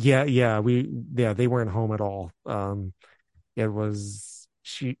 yeah, they weren't home at all. It was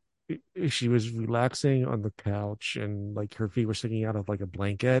she was relaxing on the couch and like her feet were sticking out of like a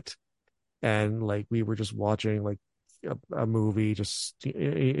blanket and like we were just watching like a movie just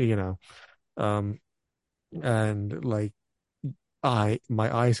um and like I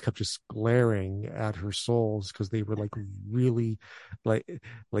my eyes kept just glaring at her soles because they were like really like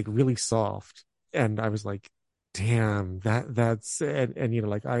really soft and I was like damn that's and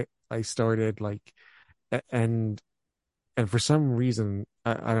like I started like and for some reason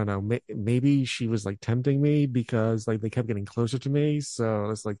I don't know maybe she was like tempting me because like they kept getting closer to me so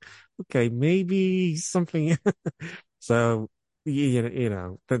it's like okay maybe something so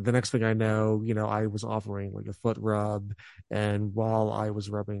the next thing I know I was offering like a foot rub and while I was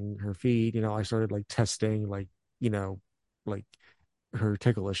rubbing her feet I started like testing like you know like her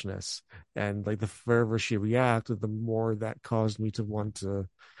ticklishness and like the further she reacted the more that caused me to want to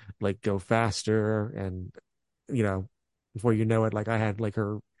like go faster and you know, before you know it, like I had like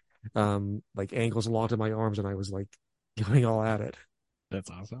her like ankles locked in my arms and I was like going all at it. That's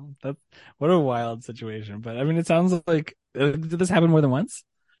awesome. That what a wild situation. But I mean, it sounds like did this happen more than once?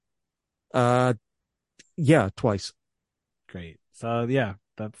 Uh yeah, twice. Great. So yeah,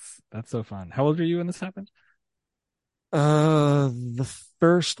 that's so fun. How old were you when this happened? The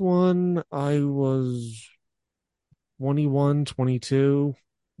first one I was 21, 22.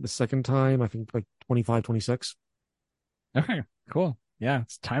 The second time I think like 25, 26. Okay, cool. Yeah,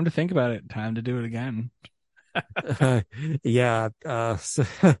 it's time to think about it. Time to do it again. Yeah,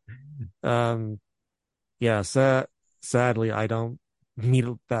 um yeah, sadly I don't meet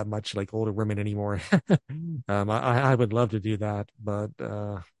that much like older women anymore. I would love to do that, but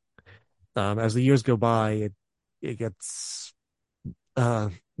as the years go by, it gets uh,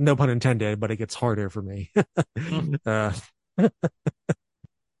 no pun intended, but it gets harder for me. Mm. uh,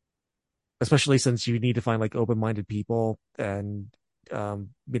 Especially since you need to find like open-minded people, and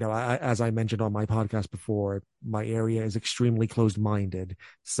as I mentioned on my podcast before, my area is extremely closed-minded,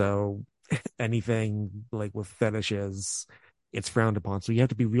 so anything like with fetishes, it's frowned upon. So you have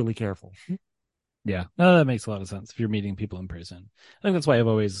to be really careful. Yeah, no, that makes a lot of sense if you're meeting people in person. I think that's why I've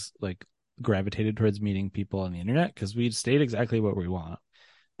always like gravitated towards meeting people on the internet because we state exactly what we want.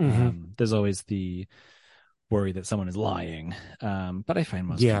 Hmm. There's always the worry that someone is lying, but I find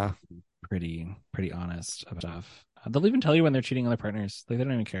most Yeah. people pretty honest about stuff. They'll even tell you when they're cheating on their partners. Like they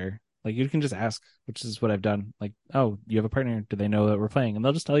don't even care. Like you can just ask, which is what I've done. Like, oh, you have a partner? Do they know that we're playing? And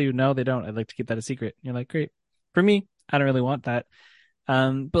they'll just tell you, no, they don't. I'd like to keep that a secret. And you're like, great. For me, I don't really want that.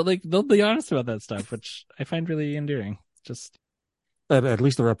 But like they'll be honest about that stuff, which I find really endearing. Just At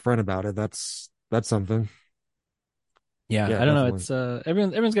least they're upfront about it. That's something. yeah, Yeah, I don't know. definitely. It's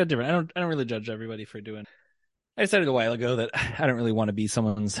everyone's got different. I don't really judge everybody for doing. I decided a while ago that I don't really want to be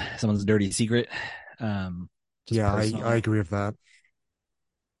someone's dirty secret. Um, just Yeah, I personally. agree with that.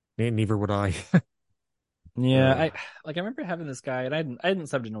 Neither would I. Yeah, uh, I remember having this guy, and I hadn't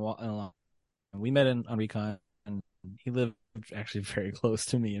subbed in a long. We met in on Recon, and he lived actually very close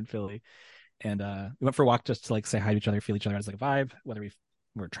to me in Philly. And we went for a walk just to like say hi to each other, feel each other as like a vibe, whether we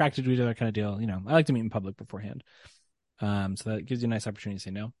were attracted to each other, kind of deal. I like to meet in public beforehand. So that gives you a nice opportunity to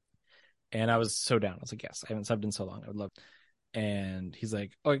say no. And I was so down. I was like, yes, I haven't subbed in so long. I would love. And he's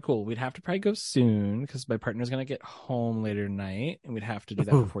like, "Okay, cool. We'd have to probably go soon because my partner's gonna get home later tonight, and we'd have to do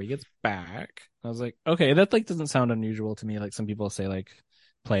that before he gets back." I was like, "Okay, that like doesn't sound unusual to me. Like some people say, like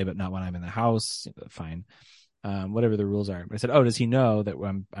play, but not when I'm in the house. Fine, whatever the rules are." But I said, "Oh, does he know that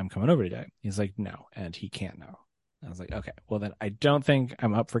I'm coming over today?" He's like, "No," and he can't know. I was like, "Okay, well then I don't think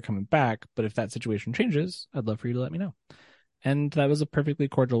I'm up for coming back. But if that situation changes, I'd love for you to let me know." And that was a perfectly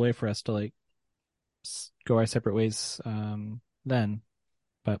cordial way for us to like go our separate ways. Then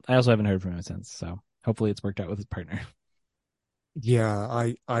but I also haven't heard from him since. So hopefully it's worked out with his partner.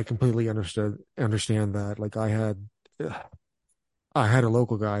 yeah, I completely understand that. Like I had a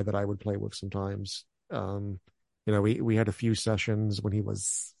local guy that I would play with sometimes. We had a few sessions when he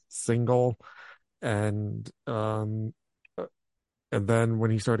was single, and uh, and then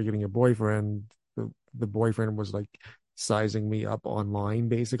when he started getting a boyfriend, the boyfriend was like sizing me up online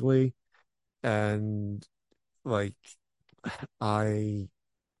basically, and like I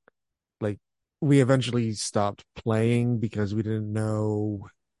like we eventually stopped playing because we didn't know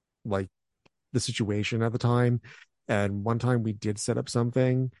like the situation at the time. And one time we did set up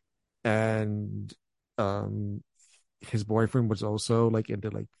something, and um his boyfriend was also like into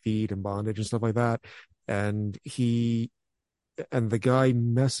like feed and bondage and stuff like that. And the guy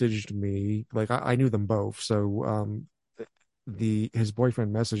messaged me, like I knew them both. So the his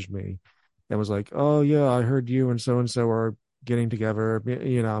boyfriend messaged me and was like, "Oh yeah, I heard you and so are getting together."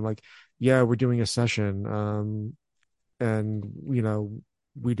 I'm like, "Yeah, we're doing a session." And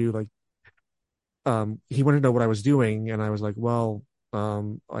we do like he wanted to know what I was doing, and I was like, "Well,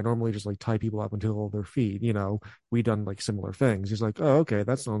 I normally just like tie people up until their feet, we done like similar things." He's like, "Oh, okay,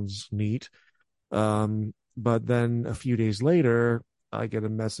 that sounds neat." But then a few days later, I get a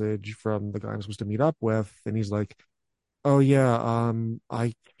message from the guy I'm supposed to meet up with, and he's like, "Oh yeah,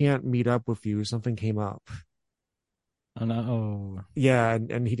 I can't meet up with you. Something came up." Oh no. Yeah,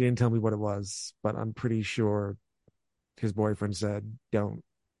 and he didn't tell me what it was, but I'm pretty sure his boyfriend said, "Don't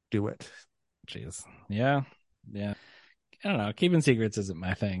do it." Jeez. Yeah. Yeah. I don't know. Keeping secrets isn't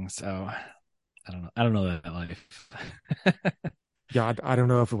my thing, so I don't know. I don't know that life. Yeah, I don't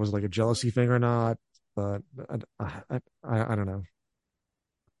know if it was like a jealousy thing or not, but I don't know.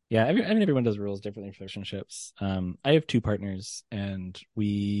 Yeah, I mean everyone does rules differently for relationships. I have two partners and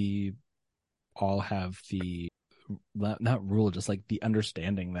we all have the not rule, just like the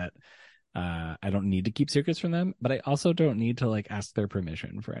understanding that I don't need to keep secrets from them, but I also don't need to like ask their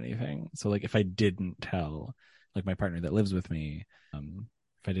permission for anything. So like if I didn't tell like my partner that lives with me,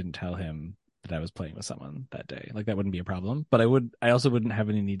 if I didn't tell him that I was playing with someone that day, like that wouldn't be a problem. But I also wouldn't have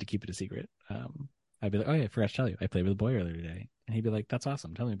any need to keep it a secret. I'd be like, "Oh yeah, I forgot to tell you. I played with a boy earlier today." And he'd be like, "That's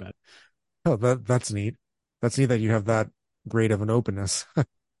awesome. Tell me about it." Oh, that's neat. That's neat that you have that great of an openness.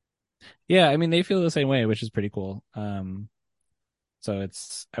 Yeah, I mean they feel the same way, which is pretty cool. So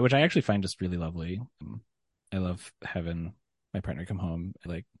it's which I actually find just really lovely. I love having my partner come home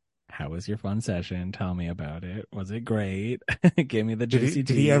like, "How was your fun session? Tell me about it. Was it great? Give me the juicy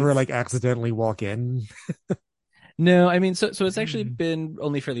Did he ever teas." like accidentally walk in? No, I mean, so it's actually been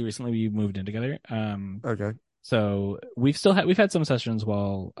only fairly recently we moved in together. Okay. So we've had some sessions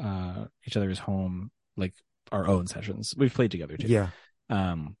while each other is home, like our own sessions. We've played together too. Yeah.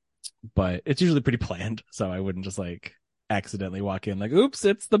 Um, but it's usually pretty planned, so I wouldn't just like accidentally walk in like, "Oops,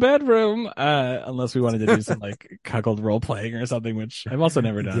 it's the bedroom," unless we wanted to do some like cuckold role playing or something, which I've also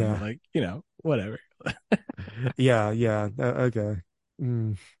never done, but Yeah. like, whatever. Yeah, yeah. Okay.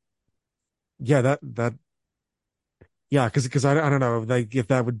 Mm. Yeah, that yeah, because I don't know, like if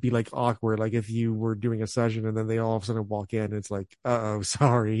that would be like awkward, like if you were doing a session and then they all of a sudden walk in, it's like, uh-oh,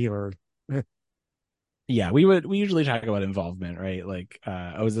 sorry, or Yeah, we usually talk about involvement, right? Like,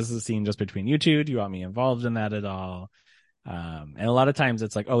 "Oh, is this a scene just between you two? Do you want me involved in that at all?" And a lot of times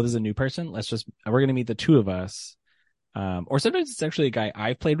it's like, "Oh, this is a new person. We're gonna meet the two of us." Or sometimes it's actually a guy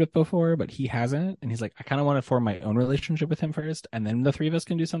I've played with before, but he hasn't. And he's like, "I kind of want to form my own relationship with him first, and then the three of us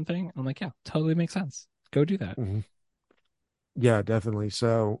can do something." I'm like, "Yeah, totally makes sense. Go do that." Mhm. Yeah, definitely.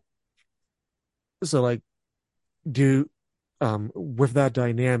 So like do with that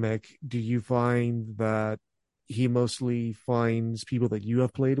dynamic, do you find that he mostly finds people that you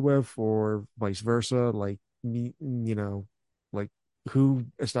have played with or vice versa? Like, you know, like who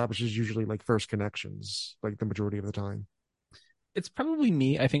establishes usually like first connections, like the majority of the time? It's probably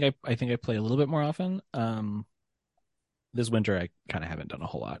me. I think I play a little bit more often. This winter I kind of haven't done a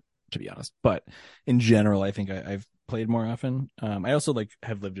whole lot, to be honest. But in general, I think I've played more often. I also like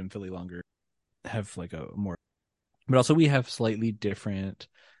have lived in Philly longer, have like a more, but also we have slightly different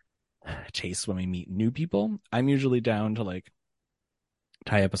tastes when we meet new people. I'm usually down to like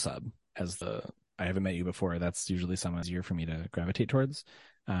tie up a sub as the I haven't met you before. That's usually someone easier for me to gravitate towards.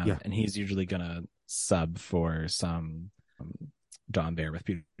 Yeah. And he's usually gonna sub for some Dom Bear with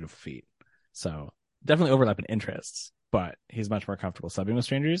beautiful feet. So definitely overlap in interests, but he's much more comfortable subbing with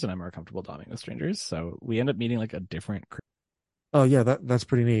strangers, and I'm more comfortable doming with strangers. So we end up meeting like a different crew. Oh yeah, that's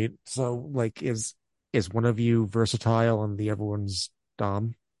pretty neat. So like is one of you versatile and the everyone's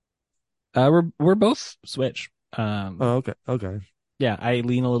Dom? We're both switch. Oh, okay, okay. Yeah, I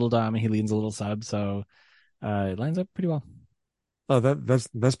lean a little dom and he leans a little sub, so it lines up pretty well. Oh,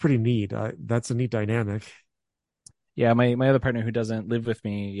 that's pretty neat. That's a neat dynamic. Yeah, my other partner who doesn't live with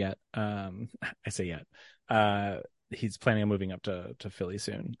me yet, I say yet, uh, he's planning on moving up to Philly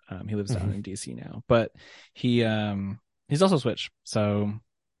soon. He lives down Mhm. in DC now, but he's also Switch, so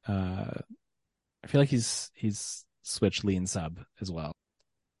uh, I feel like he's Switch lean sub as well.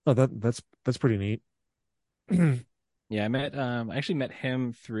 Oh, that's pretty neat. Yeah, I actually met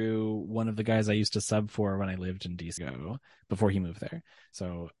him through one of the guys I used to sub for when I lived in DC before he moved there.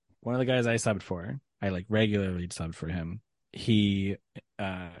 So one of the guys I subbed for, I like regularly subbed for him. He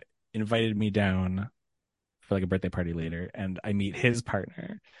uh invited me down for like a birthday party later, and I meet his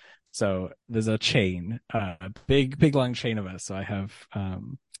partner. So there's a chain, a big long chain of us. So I have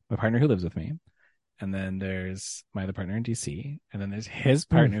my partner who lives with me, and then there's my other partner in DC, and then there's his Mm.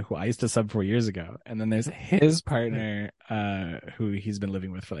 partner who I used to sub 4 years ago, and then there's his partner who he's been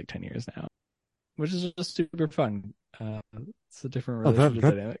living with for like 10 years now, which is just super fun. It's a different Oh, that relationship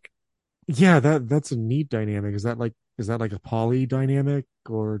that dynamic. yeah, that's a neat dynamic. Is that like a poly dynamic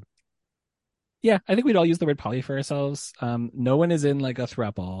or Yeah, I think we'd all use the word poly for ourselves. No one is in like a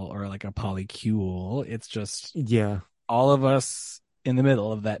throuple or like a polycule. It's just yeah. all of us in the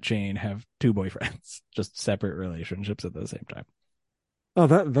middle of that chain have two boyfriends, just separate relationships at the same time. Oh,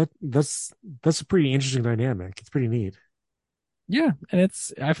 that's a pretty interesting dynamic. It's pretty neat. Yeah, and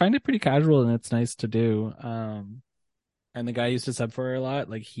I find it pretty casual and it's nice to do. And the guy I used to sub for a lot.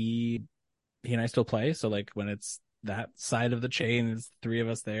 Like he and I still play. So like when it's that side of the chain, it's three of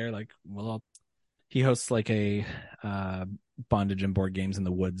us there. Like he hosts like a uh bondage and board games in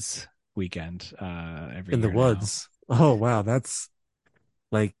the woods weekend every In the year now. woods. Oh, wow, that's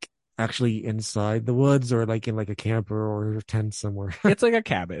like actually inside the woods or like in like a camper or a tent somewhere. It's like a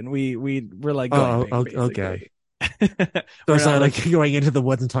cabin. We're like Oh, glamping okay. basically. So We're it's not not like like going into the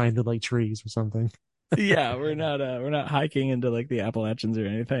woods and tying to like trees or something. yeah, we're not hiking into like the Appalachians or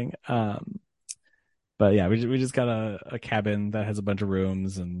anything. But yeah, we just got a cabin that has a bunch of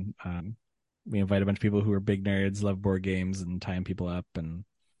rooms, and we invite a bunch of people who are big nerds, love board games, and tying people up, and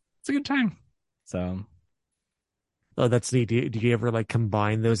it's a good time. So, Oh, that's neat. Do you ever like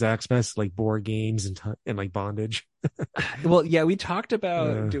combine those aspects like board games and like bondage? well, yeah, we talked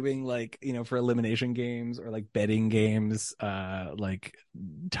about Uh, doing like for elimination games or like betting games, like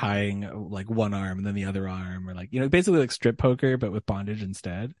tying like one arm and then the other arm, or like basically like strip poker but with bondage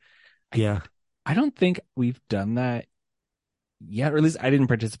instead. I yeah. I don't think we've done that yet, or at least I didn't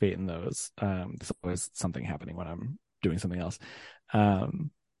participate in those. There's always something happening when I'm doing something else.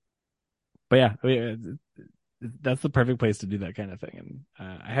 Um, but yeah, I mean, that's the perfect place to do that kind of thing,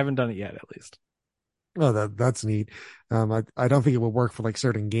 and I haven't done it yet, at least. Oh, that's neat. I don't think it will work for like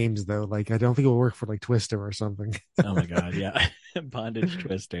certain games though. Like I don't think it will work for like Twister or something. Oh my god, yeah, bondage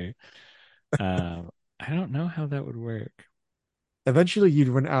twister. Um, I don't know how that would work. Eventually you'd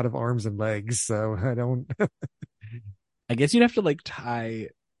run out of arms and legs, so I don't. I guess you'd have to like tie,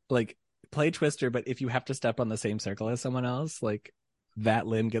 like play twister, but if you have to step on the same circle as someone else, like that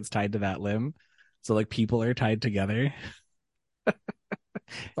limb gets tied to that limb, so like people are tied together.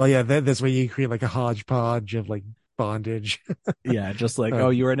 Oh yeah, this way you create like a hodgepodge of like bondage. Yeah, just like, Uh, oh,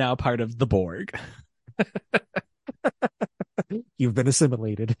 you are now part of the Borg. you've been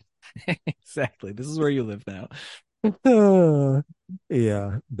assimilated. Exactly. This is where you live now. Uh,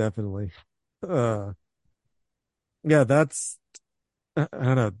 yeah, definitely. Uh, yeah, that's I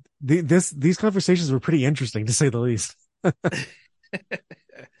don't know. These conversations were pretty interesting to say the least.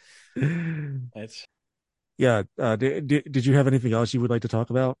 That's Yeah. Did you have anything else you would like to talk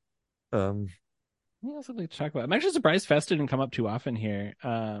about? Um, yeah, something to talk about. I'm actually surprised Fest didn't come up too often here.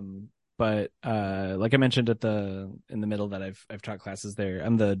 But like I mentioned in the middle that I've taught classes there.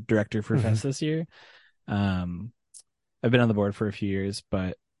 I'm the director for mhm. Fest this year. Um, I've been on the board for a few years,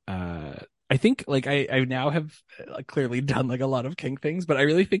 but I think like I now have clearly done like a lot of kink things, but I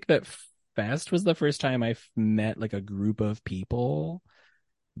really think that Fest was the first time I've met like a group of people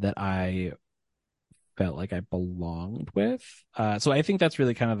that I felt like I belonged with. So I think that's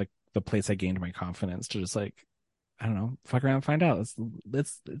really kind of the place I gained my confidence to just like, I don't know, fuck around and find out.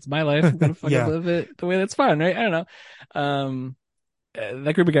 It's my life. I'm gonna fucking Yeah. live it the way that's fun, right? I don't know.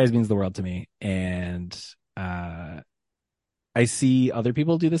 That group of guys means the world to me, and uh, I see other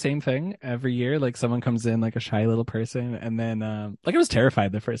people do the same thing every year. Like someone comes in like a shy little person, and then like I was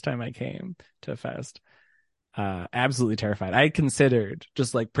terrified the first time I came to a fest. Absolutely terrified. I considered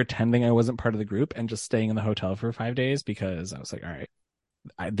just like pretending I wasn't part of the group and just staying in the hotel for 5 days because I was like, all right,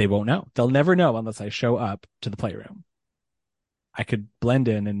 they won't know. They'll never know unless I show up to the playroom. I could blend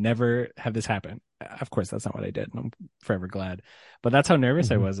in and never have this happen. Of course, that's not what I did. And I'm forever glad. But that's how nervous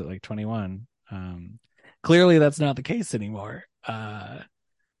I Hmm. was at like 21. Clearly, that's not the case anymore.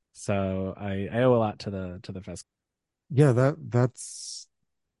 So I owe a lot to the fest. Yeah, that's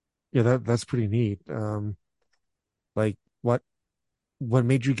pretty neat. Like what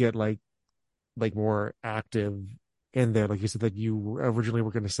made you get like more active in there? Like you said that you originally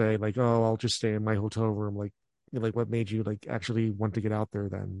were going to say like, oh, I'll just stay in my hotel room. Like what made you like actually want to get out there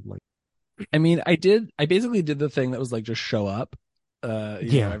then? Like, I mean, I basically did the thing that was like just show up.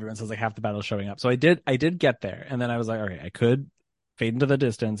 yeah, Everyone says like half the battle is showing up. So I did get there. And then I was like, all right, I could fade into the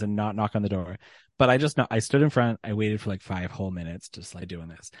distance and not knock on the door. But I just know I stood in front, I waited for like 5 whole minutes just like doing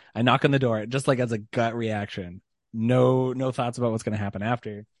this. I knock on the door just like as a gut reaction. No thoughts about what's gonna happen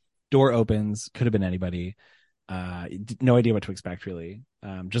after. Door opens, could have been anybody. No idea what to expect really.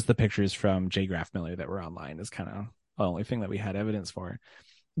 Just the pictures from J. Graf Miller that were online is kind of the only thing that we had evidence for.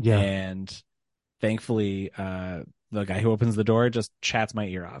 yeah. And thankfully the guy who opens the door just chats my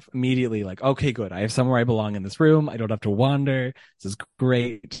ear off immediately, like, okay, good, I have somewhere I belong in this room, I don't have to wander, this is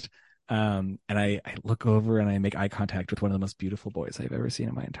great. And I look over and I make eye contact with one of the most beautiful boys I've ever seen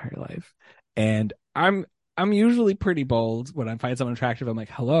in my entire life. And I'm usually pretty bold when I find someone attractive. I'm like,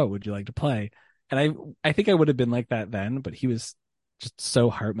 hello, would you like to play? And I think I would have been like that then, but he was just so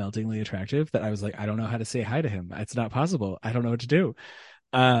heart meltingly attractive that I was like, I don't know how to say hi to him, it's not possible, I don't know what to do.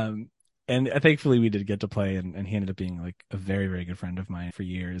 um, and thankfully we did get to play, and he ended up being like a very, very good friend of mine for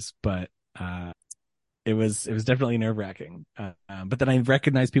years. But it was definitely nerve wracking. But then I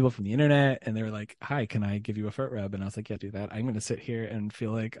recognized people from the internet, and they were like, "Hi, can I give you a foot rub?" And I was like, "Yeah, do that. I'm going to sit here and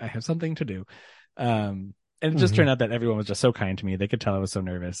feel like I have something to do." And it just Hmm. turned out that everyone was just so kind to me. They could tell I was so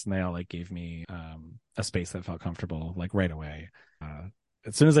nervous, and they all like gave me a space that felt comfortable like right away. Uh,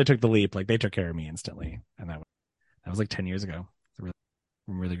 as soon as I took the leap, like they took care of me instantly, and that was like 10 years ago.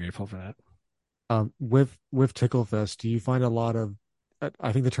 I'm really grateful for that. With TickleFest, do you find a lot of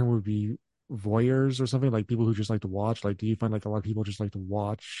I think the term would be voyeurs or something, like people who just like to watch? Like, do you find like a lot of people just like to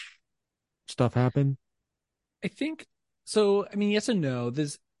watch stuff happen? I think so. I mean, yes and no.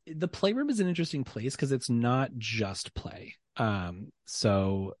 The playroom is an interesting place because it's not just play.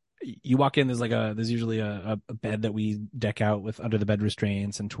 So you walk in, there's usually a bed that we deck out with under the bed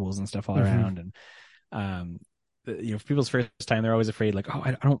restraints and tools and stuff all Hmm. around. And for people's first time, they're always afraid, like, oh,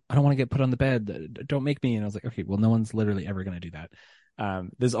 I don't want to get put on the bed. Don't make me. And I was like, okay, well, no one's literally ever going to do that.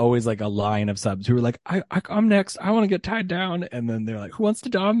 There's always like a line of subs who are like, I'm next. I want to get tied down. And then they're like, who wants to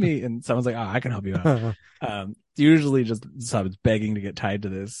dom me? And someone's like, oh, I can help you out. It's usually just subs begging to get tied to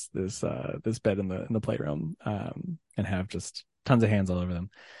this bed in the playroom, and have just tons of hands all over them.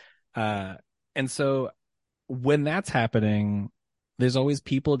 Uh, and so when that's happening, there's always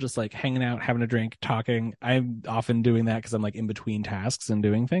people just like hanging out, having a drink, talking. I'm often doing that because I'm like in between tasks and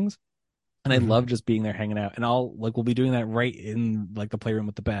doing things. And I Hmm. love just being there hanging out. And we'll be doing that right in like the playroom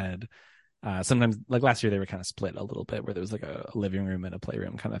with the bed. Sometimes like last year they were kind of split a little bit where there was like a living room and a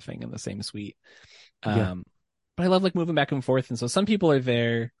playroom kind of thing in the same suite. Yeah. Um, but I love like moving back and forth. And so some people are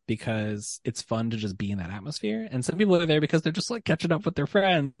there because it's fun to just be in that atmosphere. And some people are there because they're just like catching up with their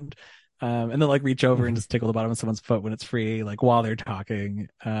friend. And they'll like reach over and Hmm. just tickle the bottom of someone's foot when it's free, like while they're talking.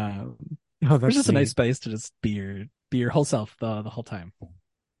 Oh, It's that's just a nice neat. space to just be your whole self the whole time.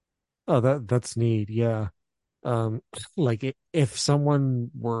 Oh, that's neat. Yeah. Um, like if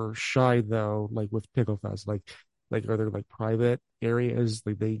someone were shy though, like with TickleFest, like are there like private areas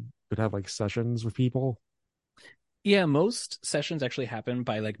like they could have like sessions with people? Yeah, most sessions actually happen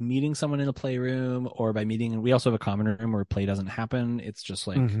by like meeting someone in a playroom or by meeting. We also have a common room where play doesn't happen. It's just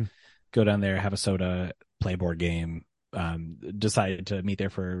like Hmm. go down there, have a soda, play a board game. Decide to meet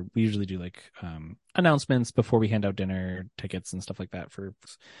there for. We usually do like announcements before we hand out dinner tickets and stuff like that for.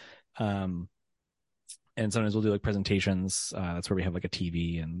 Um, and sometimes we'll do like presentations. That's where we have like a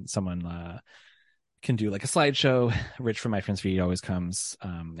TV and someone can do like a slideshow. Rich from My Friend's Feed always comes,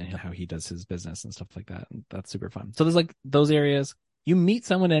 and how he does his business and stuff like that. And that's super fun. So there's like those areas. You meet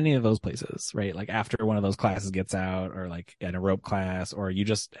someone at any of those places, right? Like after one of those classes gets out, or like at a rope class, or you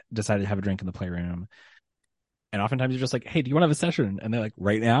just decided to have a drink in the playroom. And oftentimes you're just like, hey, do you want to have a session? And they're like,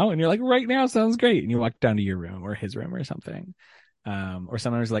 right now? And you're like, right now sounds great. And you walk down to your room or his room or something. Or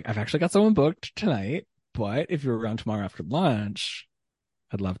sometimes like, I've actually got someone booked tonight, but if you're around tomorrow after lunch,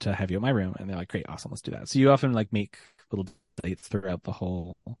 I'd love to have you at my room. And they're like, great, awesome, let's do that. So you often like make little dates throughout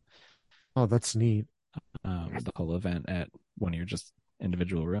Oh, that's neat. the whole event at one of your just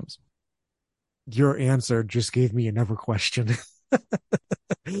individual rooms. Your answer just gave me another question.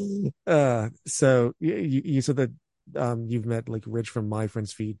 So you said that you've met like Rich from My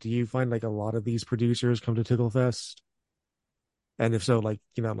Friend's Feed. Do you find like a lot of these producers come to TickleFest? And if so, like,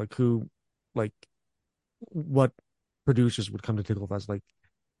 like who, like, what producers would come to TickleFest? Like,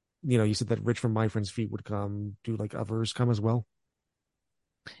 you said that Rich from My Friend's Feed would come. Do like others come as well?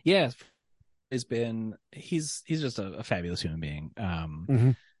 Yeah, has been he's just a fabulous human being.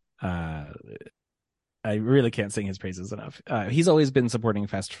 Hmm. Uh, I really can't sing his praises enough. He's always been supporting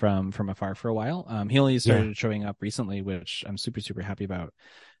Fest from afar for a while. He only Yeah. started showing up recently, which I'm super happy about,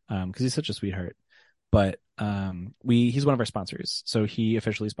 because he's such a sweetheart. But he's one of our sponsors, so he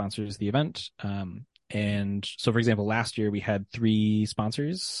officially sponsors the event. And so, for example, last year we had three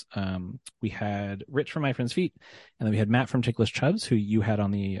sponsors. We had Rich from My Friend's Feet, and then we had Matt from Ticklish Chubs, who you had on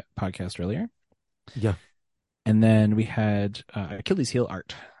the podcast earlier. Yeah. And then we had Achilles Heel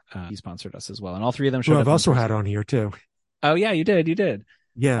Art. He sponsored us as well, and all three of them Who showed I've up in also had person. on here too. Oh yeah, you did.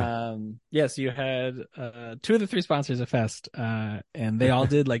 Yeah. Yes, you had two of the three sponsors of Fest, and they all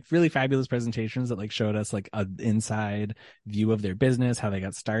did like really fabulous presentations that like showed us like an inside view of their business, how they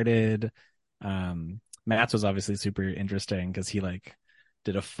got started. Matt's was obviously super interesting because he like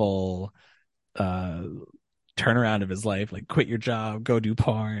did a full uh turnaround of his life, like quit your job, go do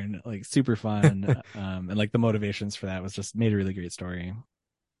porn, like super fun. And like the motivations for that was just made a really great story.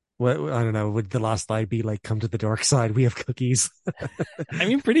 What, I don't know. Would the last slide be like, "Come to the dark side. We have cookies"? I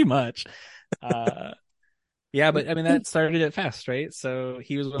mean, pretty much. Uh, yeah, but I mean that started at Fest, right? So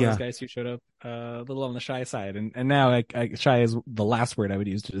he was one of those Yeah. guys who showed up a little on the shy side, and now shy is the last word I would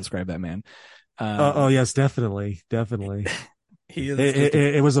use to describe that man. Oh, Um, yes, definitely, definitely. he is It, just it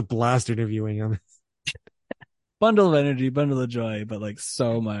a it was a blast interviewing him. bundle of energy, bundle of joy, but like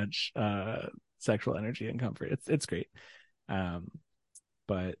so much sexual energy and comfort. It's great. Um,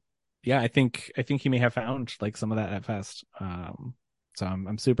 but yeah, I think he may have found like some of that at Fest. So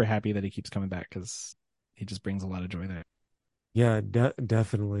I'm super happy that he keeps coming back because he just brings a lot of joy there. Yeah,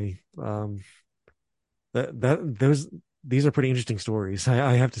 definitely. That those these are pretty interesting stories.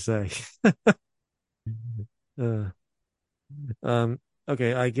 I have to say. Uh, um.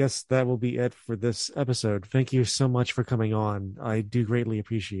 Okay, I guess that will be it for this episode. Thank you so much for coming on. I do greatly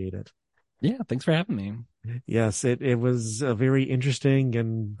appreciate it. Yeah, thanks for having me. Yes, it was a very interesting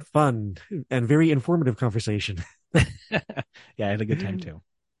and fun and very informative conversation. Yeah, I had a good time too.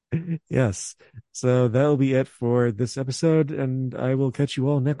 Yes. So that'll be it for this episode, and I will catch you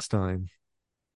all next time.